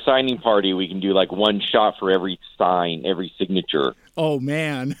we do the signing party, we can do like one shot for every sign, every signature. Oh,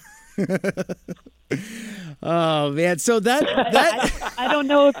 man. Oh, man. So that I don't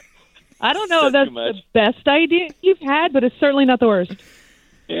know if that's the best idea you've had, but it's certainly not the worst.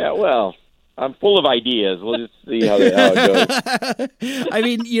 Yeah, well, I'm full of ideas. We'll just see how it goes. I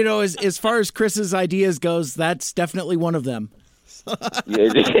mean, as far as Chris's ideas goes, that's definitely one of them. Yeah,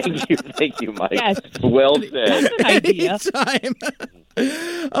 thank you, Mike. Yes. Well said. That's an idea. Anytime.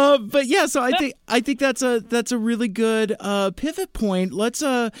 But yeah, so I think that's a really good pivot point. Let's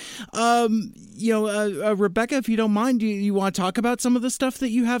Rebecca, if you don't mind, do you want to talk about some of the stuff that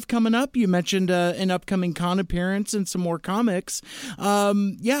you have coming up? You mentioned an upcoming con appearance and some more comics.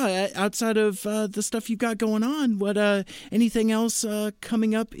 Outside of the stuff you've got going on, what anything else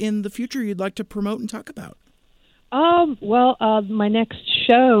coming up in the future you'd like to promote and talk about? My next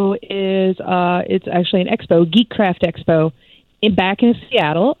show is it's actually an expo, Geekcraft Expo, back in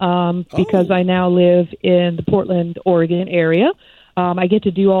Seattle, because I now live in the Portland, Oregon area. I get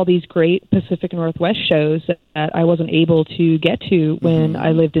to do all these great Pacific Northwest shows that I wasn't able to get to when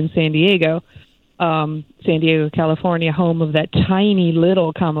I lived in San Diego. San Diego, California, home of that tiny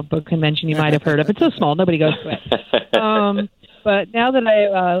little comic book convention you might have heard of. It's so small, nobody goes to it. But now that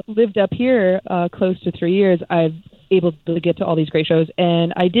I lived up here close to 3 years, I'm able to get to all these great shows.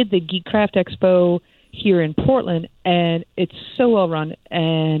 And I did the Geekcraft Expo here in Portland, and it's so well run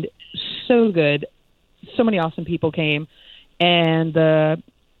and so good. So many awesome people came. And the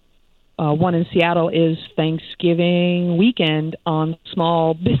one in Seattle is Thanksgiving weekend on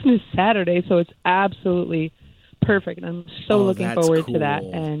Small Business Saturday, so it's absolutely perfect. And I'm so looking forward to that.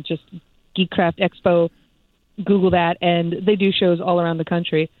 And just Geekcraft Expo, Google that, and they do shows all around the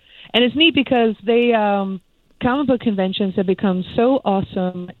country. And it's neat because they comic book conventions have become so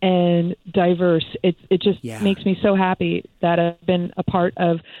awesome and diverse. It just makes me so happy that I've been a part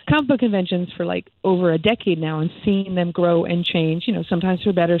of comic book conventions for like over a decade now and seeing them grow and change, sometimes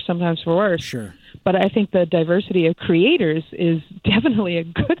for better, sometimes for worse. Sure. But I think the diversity of creators is definitely a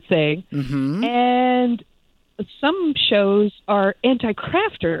good thing. Mm-hmm. And some shows are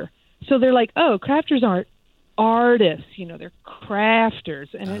anti-crafter. So they're like, oh, crafters aren't artists, they're crafters.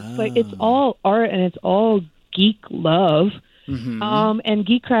 And it's like, it's all art and it's all geek love. Mm-hmm. And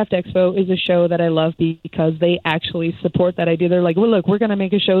Geekcraft Expo is a show that I love because they actually support that idea. They're like, well, look, we're going to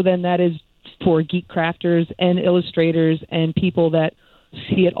make a show then that is for geek crafters and illustrators and people that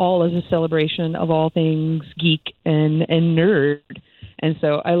see it all as a celebration of all things geek and nerd. And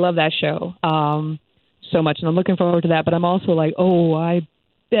so I love that show so much, and I'm looking forward to that. But I'm also like, I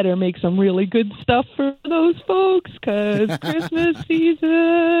better make some really good stuff for those folks because Christmas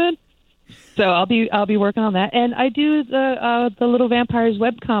season. So I'll be working on that, and I do the Little Vampires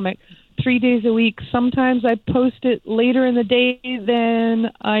webcomic 3 days a week. Sometimes I post it later in the day than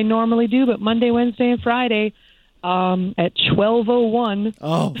I normally do, but Monday, Wednesday, and Friday at 12:01.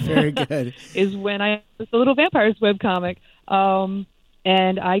 Oh, very good. is when I post the Little Vampires webcomic,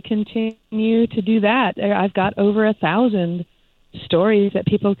 and I continue to do that. I've got over 1,000 stories that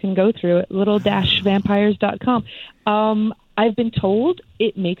people can go through at little-vampires.com. I've been told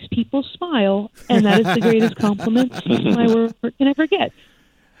it makes people smile, and that is the greatest compliment my work can ever get.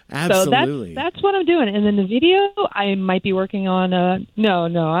 Absolutely. So that's what I'm doing. And then the video, I might be working on I'm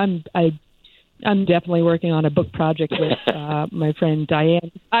definitely working on a book project with my friend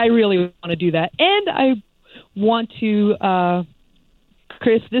Diane. I really want to do that, and I want to,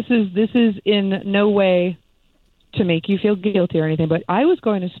 Chris. This is in no way to make you feel guilty or anything, but I was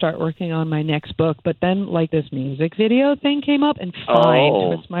going to start working on my next book, but then like this music video thing came up, and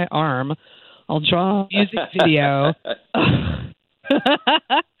fine, twist my arm, I'll draw a music video.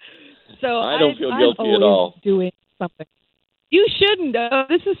 So I don't feel guilty at all. Doing something. You shouldn't.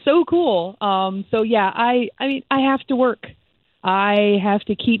 This is so cool. So yeah, I mean, I have to work. I have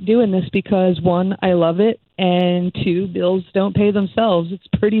to keep doing this because 1, I love it, and 2, bills don't pay themselves. It's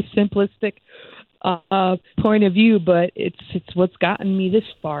pretty simplistic point of view, but it's what's gotten me this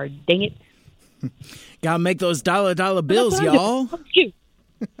far. Dang it! Gotta make those dollar bills, y'all. You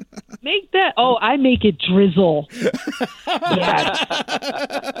make that. Oh, I make it drizzle. Yes.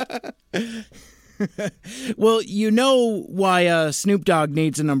 Well, you know why Snoop Dogg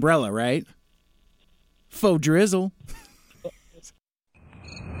needs an umbrella, right? Faux drizzle.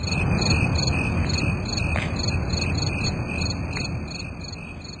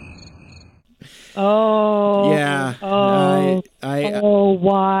 Oh. Yeah. Oh.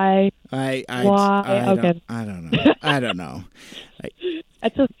 Why? Why? Okay. I don't know.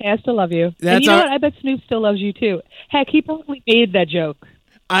 That's okay. I still love you. That's and you know what? I bet Snoop still loves you too. Heck, he probably made that joke.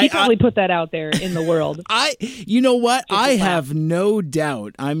 He probably put that out there in the world. You know what? I have no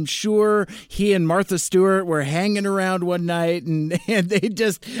doubt. I'm sure he and Martha Stewart were hanging around one night, and they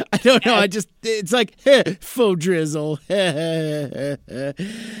just, I don't know. It's like, faux drizzle. I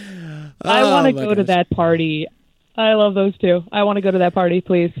want to go to that party I love those two. I want to go to that party,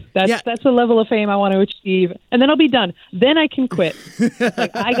 please. That's a level of fame I want to achieve. And then I'll be done. Then I can quit.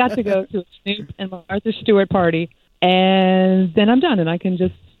 Like, I got to go to a Snoop and Martha Stewart party, and then I'm done, and I can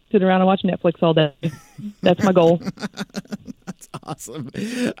just sit around and watch Netflix all day. That's my goal. That's awesome.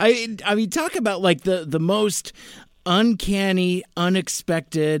 I mean, talk about like the most uncanny,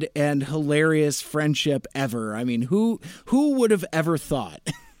 unexpected, and hilarious friendship ever. I mean, who would have ever thought?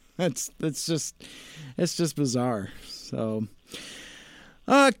 It's just bizarre. So,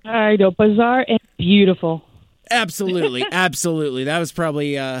 I know, bizarre and beautiful. Absolutely, absolutely. That was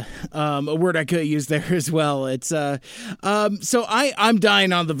probably a word I could use there as well. It's so I'm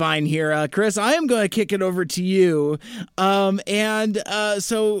dying on the vine here, Chris. I am going to kick it over to you,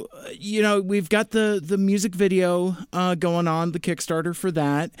 so we've got the music video going on, the Kickstarter for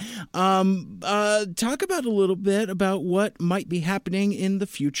that. Talk about a little bit about what might be happening in the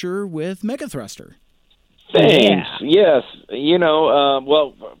future with Mega Thruster. Thanks. Yes.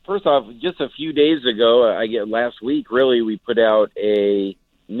 Well, first off, just a few days ago, last week, really, we put out a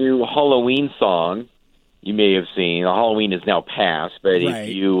new Halloween song. You may have seen. Halloween is now past, but right.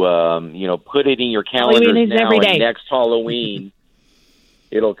 If you, put it in your calendar now, and next Halloween,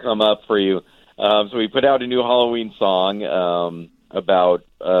 it'll come up for you. So we put out a new Halloween song about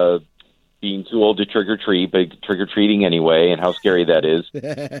being too old to trick-or-treat, but trick-or-treating anyway, and how scary that is.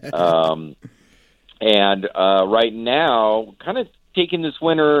 And right now, kind of taking this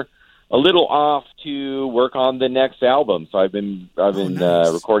winter a little off to work on the next album. So I've been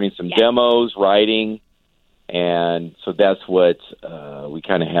nice. Recording some demos, writing, and so that's what we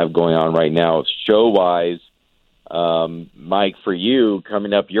kind of have going on right now. Show wise, Mike, for you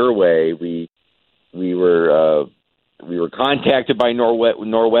coming up your way, we were contacted by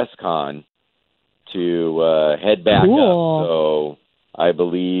NorwestCon to head back up. So I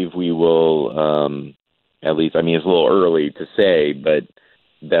believe we will, at least, I mean, it's a little early to say, but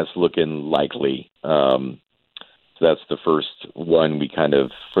that's looking likely. So that's the first one we kind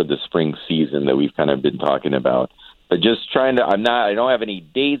of, for the spring season that we've kind of been talking about. But just trying to, I don't have any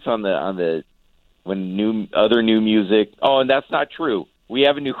dates on the when other new music. Oh, and that's not true. We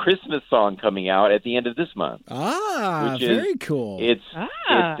have a new Christmas song coming out at the end of this month. Which very cool.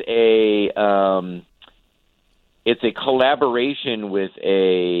 It's a collaboration with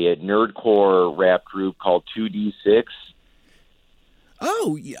a nerdcore rap group called 2D6.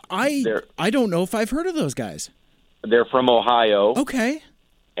 Oh, I don't know if I've heard of those guys. They're from Ohio. Okay.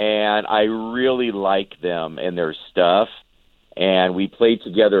 And I really like them and their stuff. And we played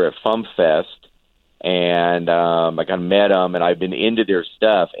together at FumFest. And I kind of met them, and I've been into their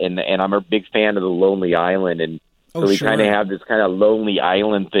stuff. And I'm a big fan of the Lonely Island. And so we kind of have this kind of Lonely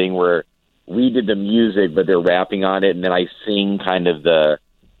Island thing where we did the music, but they're rapping on it, and then I sing kind of the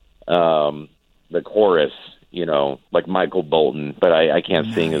chorus, like Michael Bolton, but I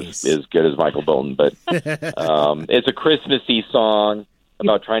can't sing as good as Michael Bolton. But it's a Christmassy song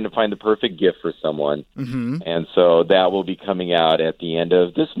about trying to find the perfect gift for someone. Mm-hmm. And so that will be coming out at the end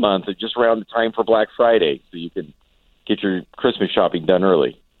of this month, just around the time for Black Friday, so you can get your Christmas shopping done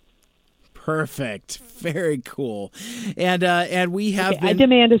early. Perfect. Very cool. And we have I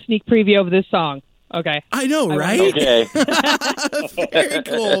demand a sneak preview of this song. Okay. I know, right? Okay. Very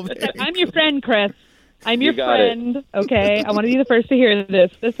cool. I'm your friend, Chris. I'm your friend. Okay. I want to be the first to hear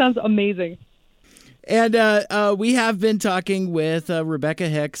this. This sounds amazing. And we have been talking with Rebecca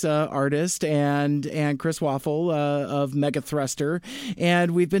Hicks, artist, and Chris Waffle of Mega Thruster,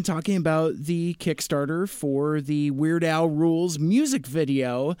 and we've been talking about the Kickstarter for the Weird Al Rules music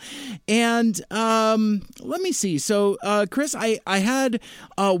video. And let me see. So, Chris, I had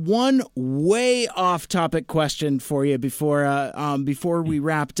one way off-topic question for you before we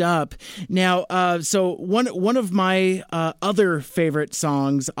wrapped up. Now, so one of my other favorite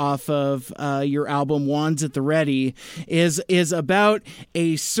songs off of your album, Wands at the Ready, is about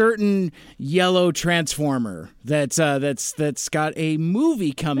a certain yellow transformer that's got a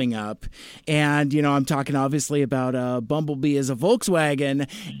movie coming up, and I'm talking obviously about Bumblebee as a Volkswagen,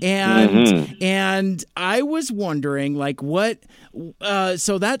 and I was wondering what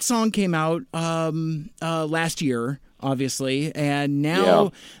so that song came out last year, obviously, and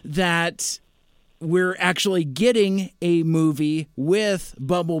now that we're actually getting a movie with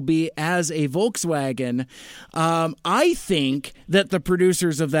Bumblebee as a Volkswagen. I think that the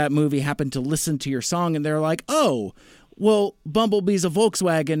producers of that movie happened to listen to your song and they're like, oh, well, Bumblebee's a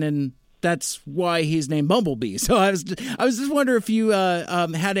Volkswagen and that's why he's named Bumblebee. So I was just wondering if you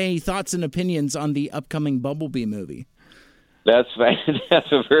had any thoughts and opinions on the upcoming Bumblebee movie. That's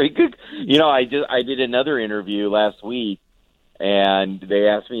a very good. I did another interview last week. and they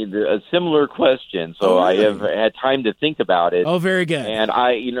asked me a similar question. So Oh, really? I have had time to think about it. Oh, very good. And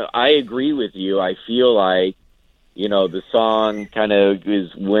I agree with you. I feel like, the song kind of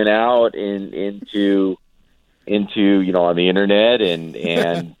went out into on the internet,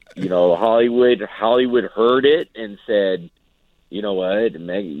 and Hollywood heard it and said, you know what,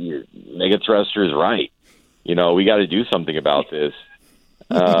 Mega Thruster is right. We got to do something about this.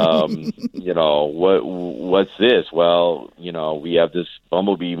 What's this? Well, we have this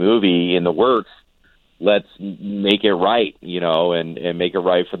Bumblebee movie in the works. Let's make it right, and make it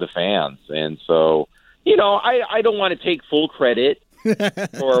right for the fans. And so, I don't want to take full credit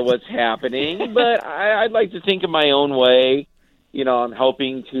for what's happening, but I'd like to think in my own way. I'm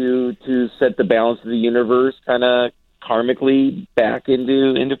helping to set the balance of the universe kind of karmically back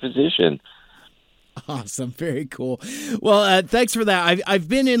into position. Awesome. Very cool. Well, thanks for that. I've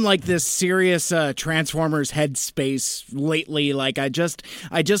been in like this serious Transformers headspace lately. Like I just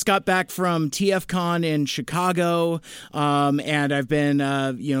got back from TFCon in Chicago, and I've been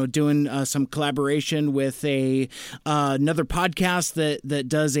doing some collaboration with another podcast that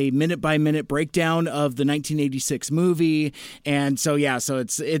does a minute by minute breakdown of the 1986 movie. And so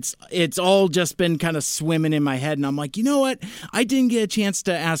it's all just been kind of swimming in my head, and I'm like, you know what? I didn't get a chance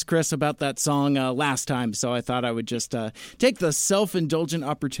to ask Chris about that song last time, so I thought I would just take the self-indulgent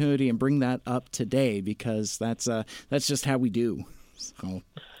opportunity and bring that up today, because that's just how we do. So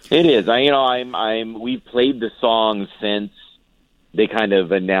it is. We've played the song since they kind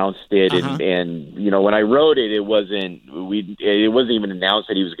of announced it, and when I wrote it, it wasn't even announced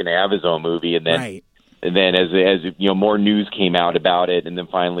that he was going to have his own movie, and then. Right. And then as more news came out about it, and then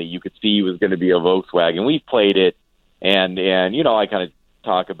finally you could see he was going to be a Volkswagen. We've played it, and I kind of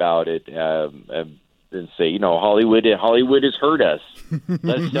talk about it and say, Hollywood has hurt us.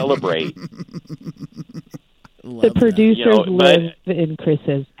 Let's celebrate. The producers live in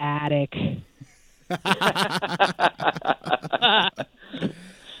Chris's attic.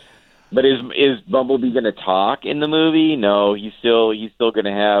 But is Bumblebee going to talk in the movie? No, he's still going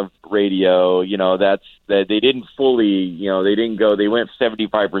to have radio. That's that they didn't fully. They didn't go. They went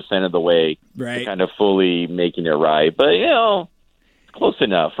 75% of the way, right, to kind of fully making it right. But close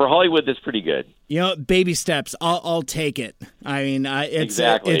enough for Hollywood. That's pretty good. Baby steps. I'll take it. I mean, it's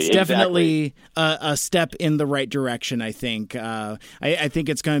exactly. definitely a step in the right direction. I think. I think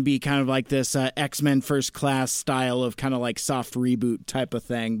it's going to be kind of like this X-Men First Class style of kind of like soft reboot type of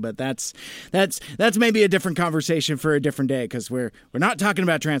thing. But that's maybe a different conversation for a different day, because we're not talking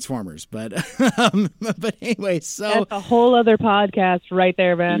about Transformers. But but anyway, so that's a whole other podcast right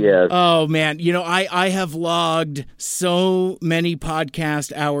there, man. Yes. Oh man, I have logged so many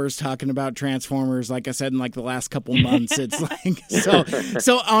podcast hours talking about Transformers. Like I said, in like the last couple months, it's like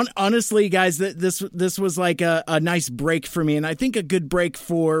honestly, guys, this was like a nice break for me, and I think a good break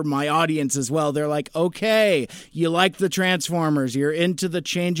for my audience as well. They're like, okay, you like the Transformers, you're into the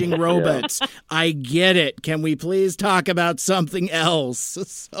changing robots. I get it. Can we please talk about something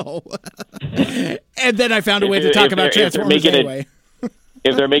else? So, and then I found a way to talk about Transformers anyway.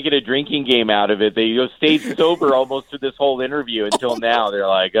 If they're making a drinking game out of it, they stayed sober almost through this whole interview until now. They're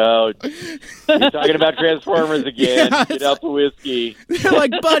like, oh, you're talking about Transformers again. Yeah, get out the whiskey. They're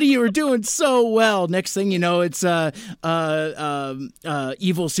like, buddy, you were doing so well. Next thing you know, it's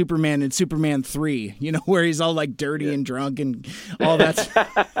evil Superman in Superman 3, where he's all like dirty and drunk and all that.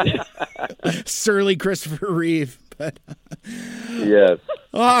 Surly Christopher Reeve. But yes.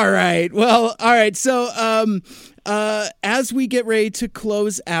 All right. Well, all right. So, as we get ready to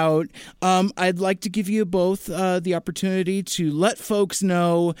close out, I'd like to give you both the opportunity to let folks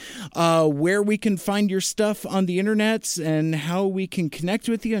know where we can find your stuff on the internet and how we can connect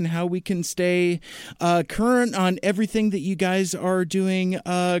with you and how we can stay current on everything that you guys are doing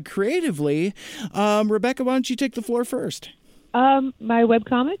creatively. Rebecca, why don't you take the floor first? My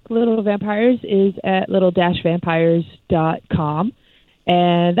webcomic, Little Vampires, is at little-vampires.com.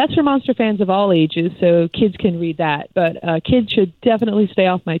 And that's for monster fans of all ages, so kids can read that. But kids should definitely stay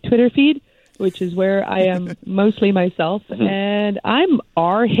off my Twitter feed, which is where I am mostly myself. And I'm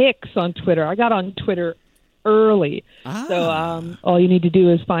R. Hicks on Twitter. I got on Twitter early. So all you need to do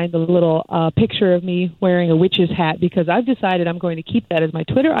is find the little picture of me wearing a witch's hat, because I've decided I'm going to keep that as my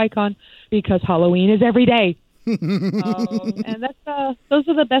Twitter icon, because Halloween is every day. And that's those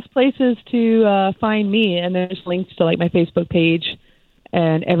are the best places to find me. And there's links to like my Facebook page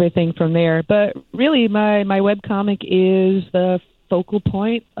and everything from there. But really, my webcomic is the focal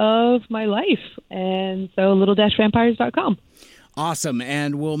point of my life. And so little-vampires.com. Awesome.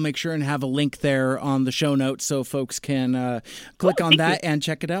 And we'll make sure and have a link there on the show notes so folks can click on that and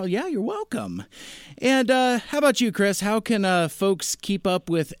check it out. Yeah, you're welcome. And how about you, Chris? How can folks keep up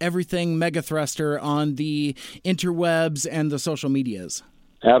with everything Mega Thruster on the interwebs and the social medias?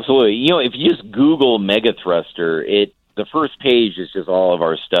 Absolutely. You know, if you just Google Mega Thruster, the first page is just all of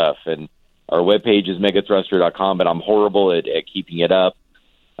our stuff. And our webpage is megathruster.com, but I'm horrible at keeping it up.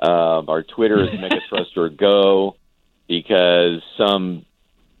 Our Twitter is Megathruster Go, because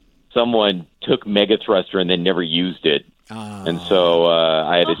someone took Megathruster and then never used it. And so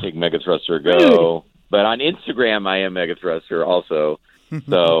I had to take Megathruster Go. But on Instagram, I am Megathruster also.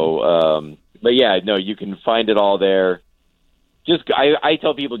 So, but yeah, no, you can find it all there. I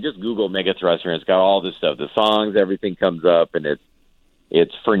tell people, just Google Megathruster, and it's got all this stuff. The songs, everything comes up, and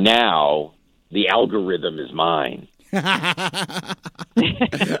it's for now, the algorithm is mine. I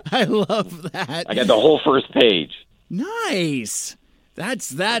love that. I got the whole first page. Nice.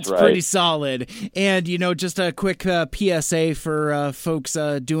 That's right. Pretty solid. And, just a quick PSA for folks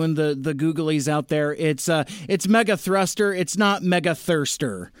doing the googlies out there. It's Mega Thruster. It's not Mega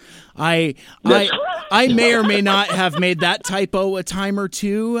Thirster. I may or may not have made that typo a time or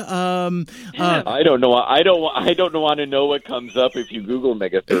two. I don't know. I don't want to know what comes up if you Google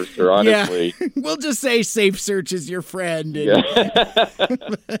Mega Thirster, honestly. Yeah. We'll just say Safe Search is your friend.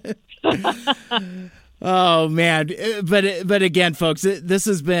 Oh, man. But again, folks, this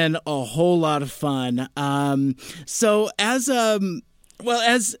has been a whole lot of fun. So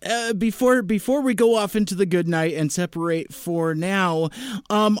before we go off into the good night and separate for now,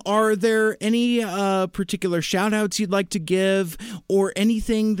 are there any particular shout outs you'd like to give or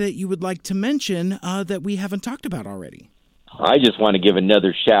anything that you would like to mention that we haven't talked about already? I just want to give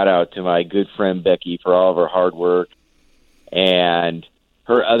another shout out to my good friend Becky for all of her hard work, and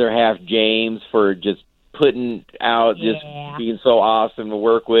her other half James for just putting out, just being so awesome to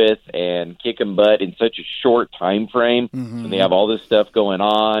work with and kicking butt in such a short time frame. Mm-hmm. When they have all this stuff going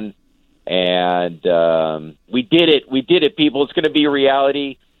on. And we did it, people. It's going to be a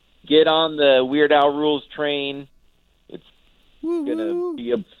reality. Get on the Weird Al Rules train. It's going to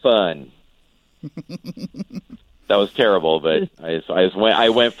be fun. That was terrible, but I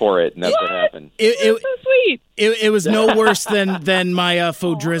went for it, and that's what happened. That's so sweet. It was no worse than my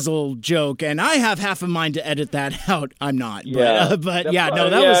faux drizzle joke, and I have half a mind to edit that out. I'm not, but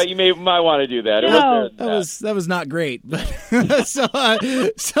you might want to do that. That was not great. But so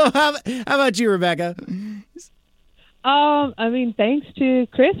how about you, Rebecca? Thanks to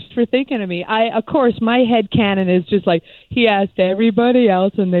Chris for thinking of me. Of course, my headcanon is just like, he asked everybody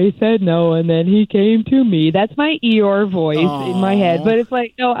else and they said no, and then he came to me. That's my Eeyore voice in my head. But it's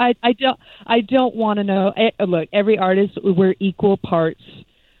like, no, I don't want to know. Look, every artist, we're equal parts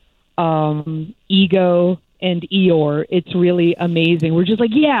ego and Eeyore. It's really amazing. We're just like,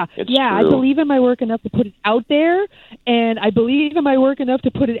 I believe in my work enough to put it out there, and I believe in my work enough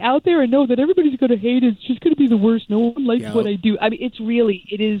to put it out there and know that everybody's going to hate it. It's just going to be the worst. No one likes what I do. I mean,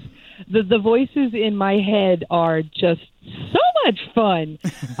 it is, the voices in my head are just so much fun.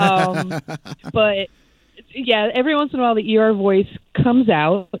 But yeah, every once in a while the Eeyore voice comes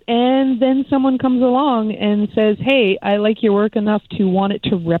out, and then someone comes along and says, hey, I like your work enough to want it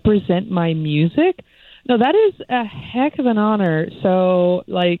to represent my music. No, that is a heck of an honor. So,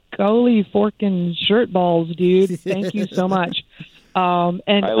 holy forking shirt balls, dude. Thank you so much. And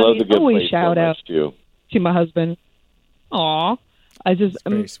I love the good always place shout so out too. To my husband. Aw.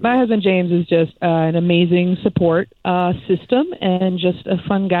 My husband James is just an amazing support system and just a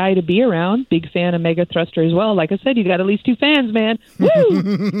fun guy to be around. Big fan of Mega Thruster as well. Like I said, he's got at least 2 fans, man. Woo!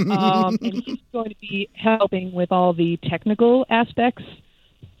 And he's going to be helping with all the technical aspects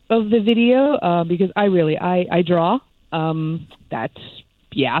of the video because I draw. That's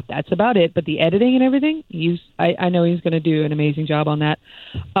about it. But the editing and everything, I know he's going to do an amazing job on that.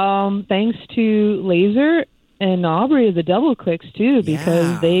 Thanks to Laser and Aubrey of the Double Clicks too,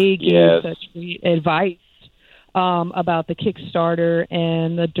 because they gave such great advice about the Kickstarter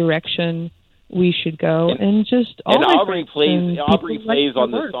and the direction we should go, and just all. And Aubrey plays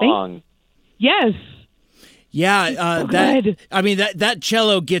on the song. Yes. Yeah, that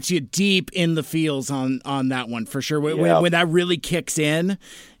cello gets you deep in the feels on that one for sure. When that really kicks in,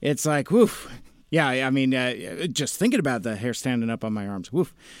 it's like, woof. Yeah, I mean, just thinking about the hair standing up on my arms,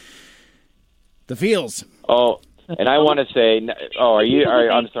 woof. The feels. Oh, and I want to say,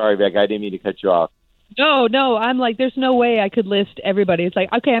 I'm sorry, Beck, I didn't mean to cut you off. No, I'm like, there's no way I could list everybody. It's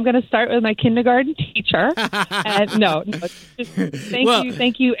like, okay, I'm going to start with my kindergarten teacher. And no, just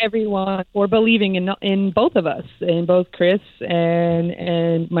thank you everyone for believing in both of us, in both Chris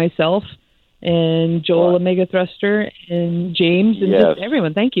and myself, and Joel Omega Thruster, and James, and Yes. just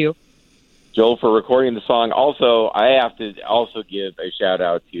everyone. Thank you. Joel for recording the song. Also, I have to also give a shout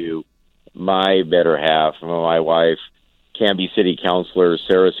out to my better half, my wife, Canby City Councilor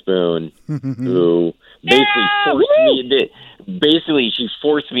Sarah Spoon, who she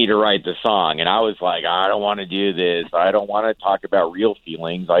forced me to write the song, and I was like, I don't want to do this. I don't want to talk about real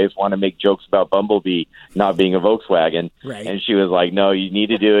feelings. I just want to make jokes about Bumblebee not being a Volkswagen. Right. And she was like, no, you need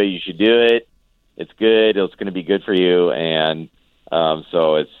to do it. You should do it. It's good. It's going to be good for you. And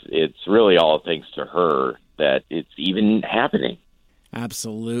so it's really all thanks to her that it's even happening.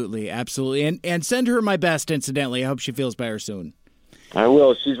 Absolutely. And send her my best, incidentally. I hope she feels better soon. I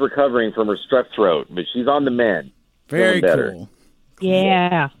will. She's recovering from her strep throat, but she's on the mend. Very Feeling better. cool.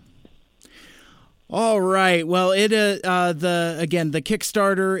 Yeah. All right. Well, the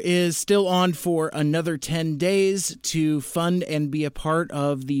Kickstarter is still on for another 10 days to fund and be a part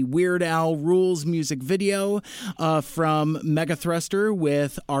of the Weird Al Rules music video from Mega Thruster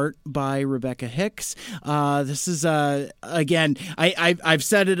with art by Rebecca Hicks. This is again, I've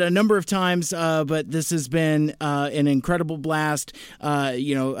said it a number of times, but this has been an incredible blast.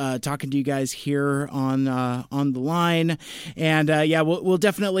 Talking to you guys here on the line, and we'll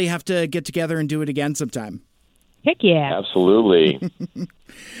definitely have to get together and do it again sometime. Heck yeah. Absolutely.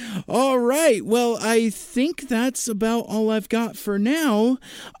 All right. Well, I think that's about all I've got for now.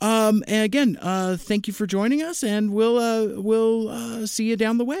 And again, thank you for joining us, and we'll see you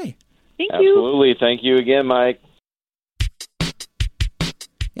down the way. Thank you. Absolutely. Thank you again, Mike.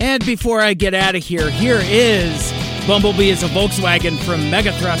 And before I get out of here is Bumblebee is a Volkswagen from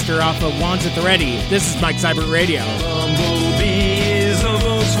Mega Thruster off of Wands at the Ready. This is Mike Seibert Radio. Bumblebee is a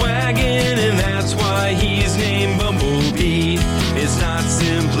Volkswagen, and that's why he's named Bumblebee. It's not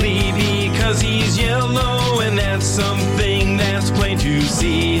simply because he's yellow, and that's something that's plain to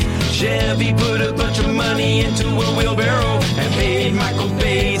see. Chevy put a bunch of money into a wheelbarrow and paid Michael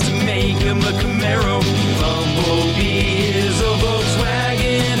Bay to make him a Camaro. Bumblebee is a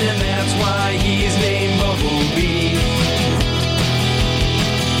Volkswagen, and that's why he's named Bumblebee.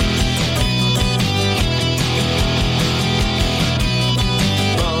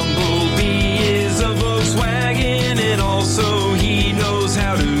 Volkswagen, and also he knows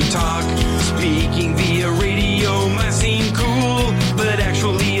how to talk. Speaking via radio might seem cool, but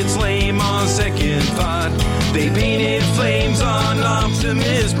actually it's lame on second thought. They painted flames on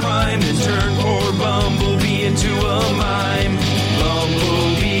Optimus Prime and turned poor Bumblebee into a mime.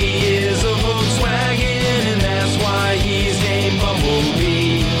 Bumblebee is a Volkswagen, and that's why he's named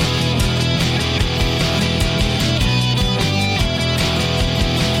Bumblebee.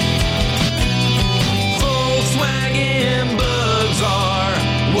 Volkswagen bugs are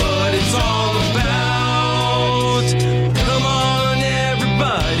what it's all about. Come on,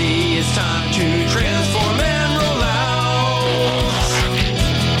 everybody, it's time to transform and roll out.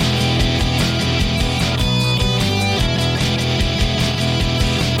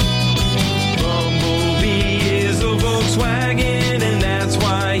 Bumblebee is a Volkswagen, and that's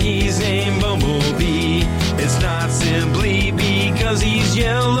why he's named Bumblebee. It's not simply because he's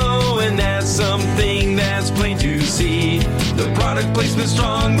yellow, and that's something that's plain to see. The product placement's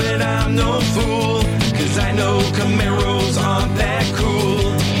strong, but I'm no fool, 'cause I know Camaros aren't that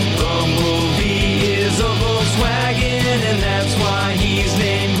cool. Bumblebee is a Volkswagen, and that's why he's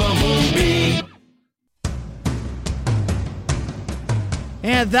named Bumblebee.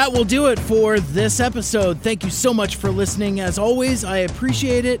 And that will do it for this episode. Thank you so much for listening. As always, I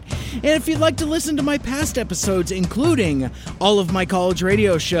appreciate it. And if you'd like to listen to my past episodes, including all of my college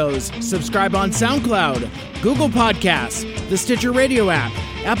radio shows, subscribe on SoundCloud, Google Podcasts, the Stitcher Radio app,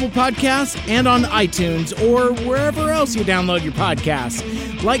 Apple Podcasts, and on iTunes, or wherever else you download your podcasts.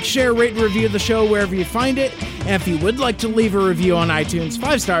 Like, share, rate, and review the show wherever you find it. And if you would like to leave a review on iTunes,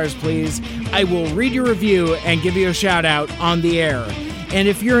 5 stars, please, I will read your review and give you a shout out on the air. And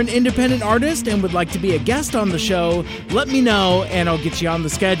if you're an independent artist and would like to be a guest on the show, let me know and I'll get you on the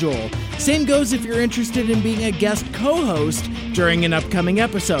schedule. Same goes if you're interested in being a guest co-host during an upcoming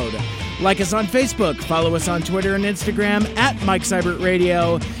episode. Like us on Facebook, follow us on Twitter and Instagram at Mike Seibert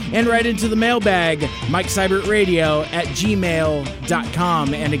Radio, and write into the mailbag,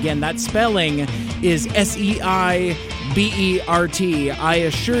 MikeSeibertRadio@gmail.com. And again, that spelling is SEIBERT. I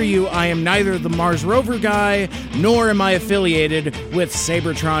assure you, I am neither the Mars rover guy, nor am I affiliated with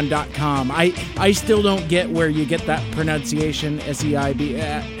Sabertron.com. I still don't get where you get that pronunciation, SEIB.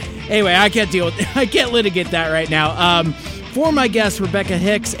 Anyway, I can't litigate that right now. For my guests, Rebecca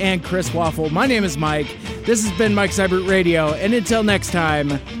Hicks and Chris Waffle, my name is Mike. This has been Mike Seibert Radio, and until next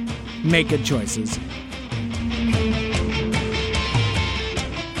time, make good choices.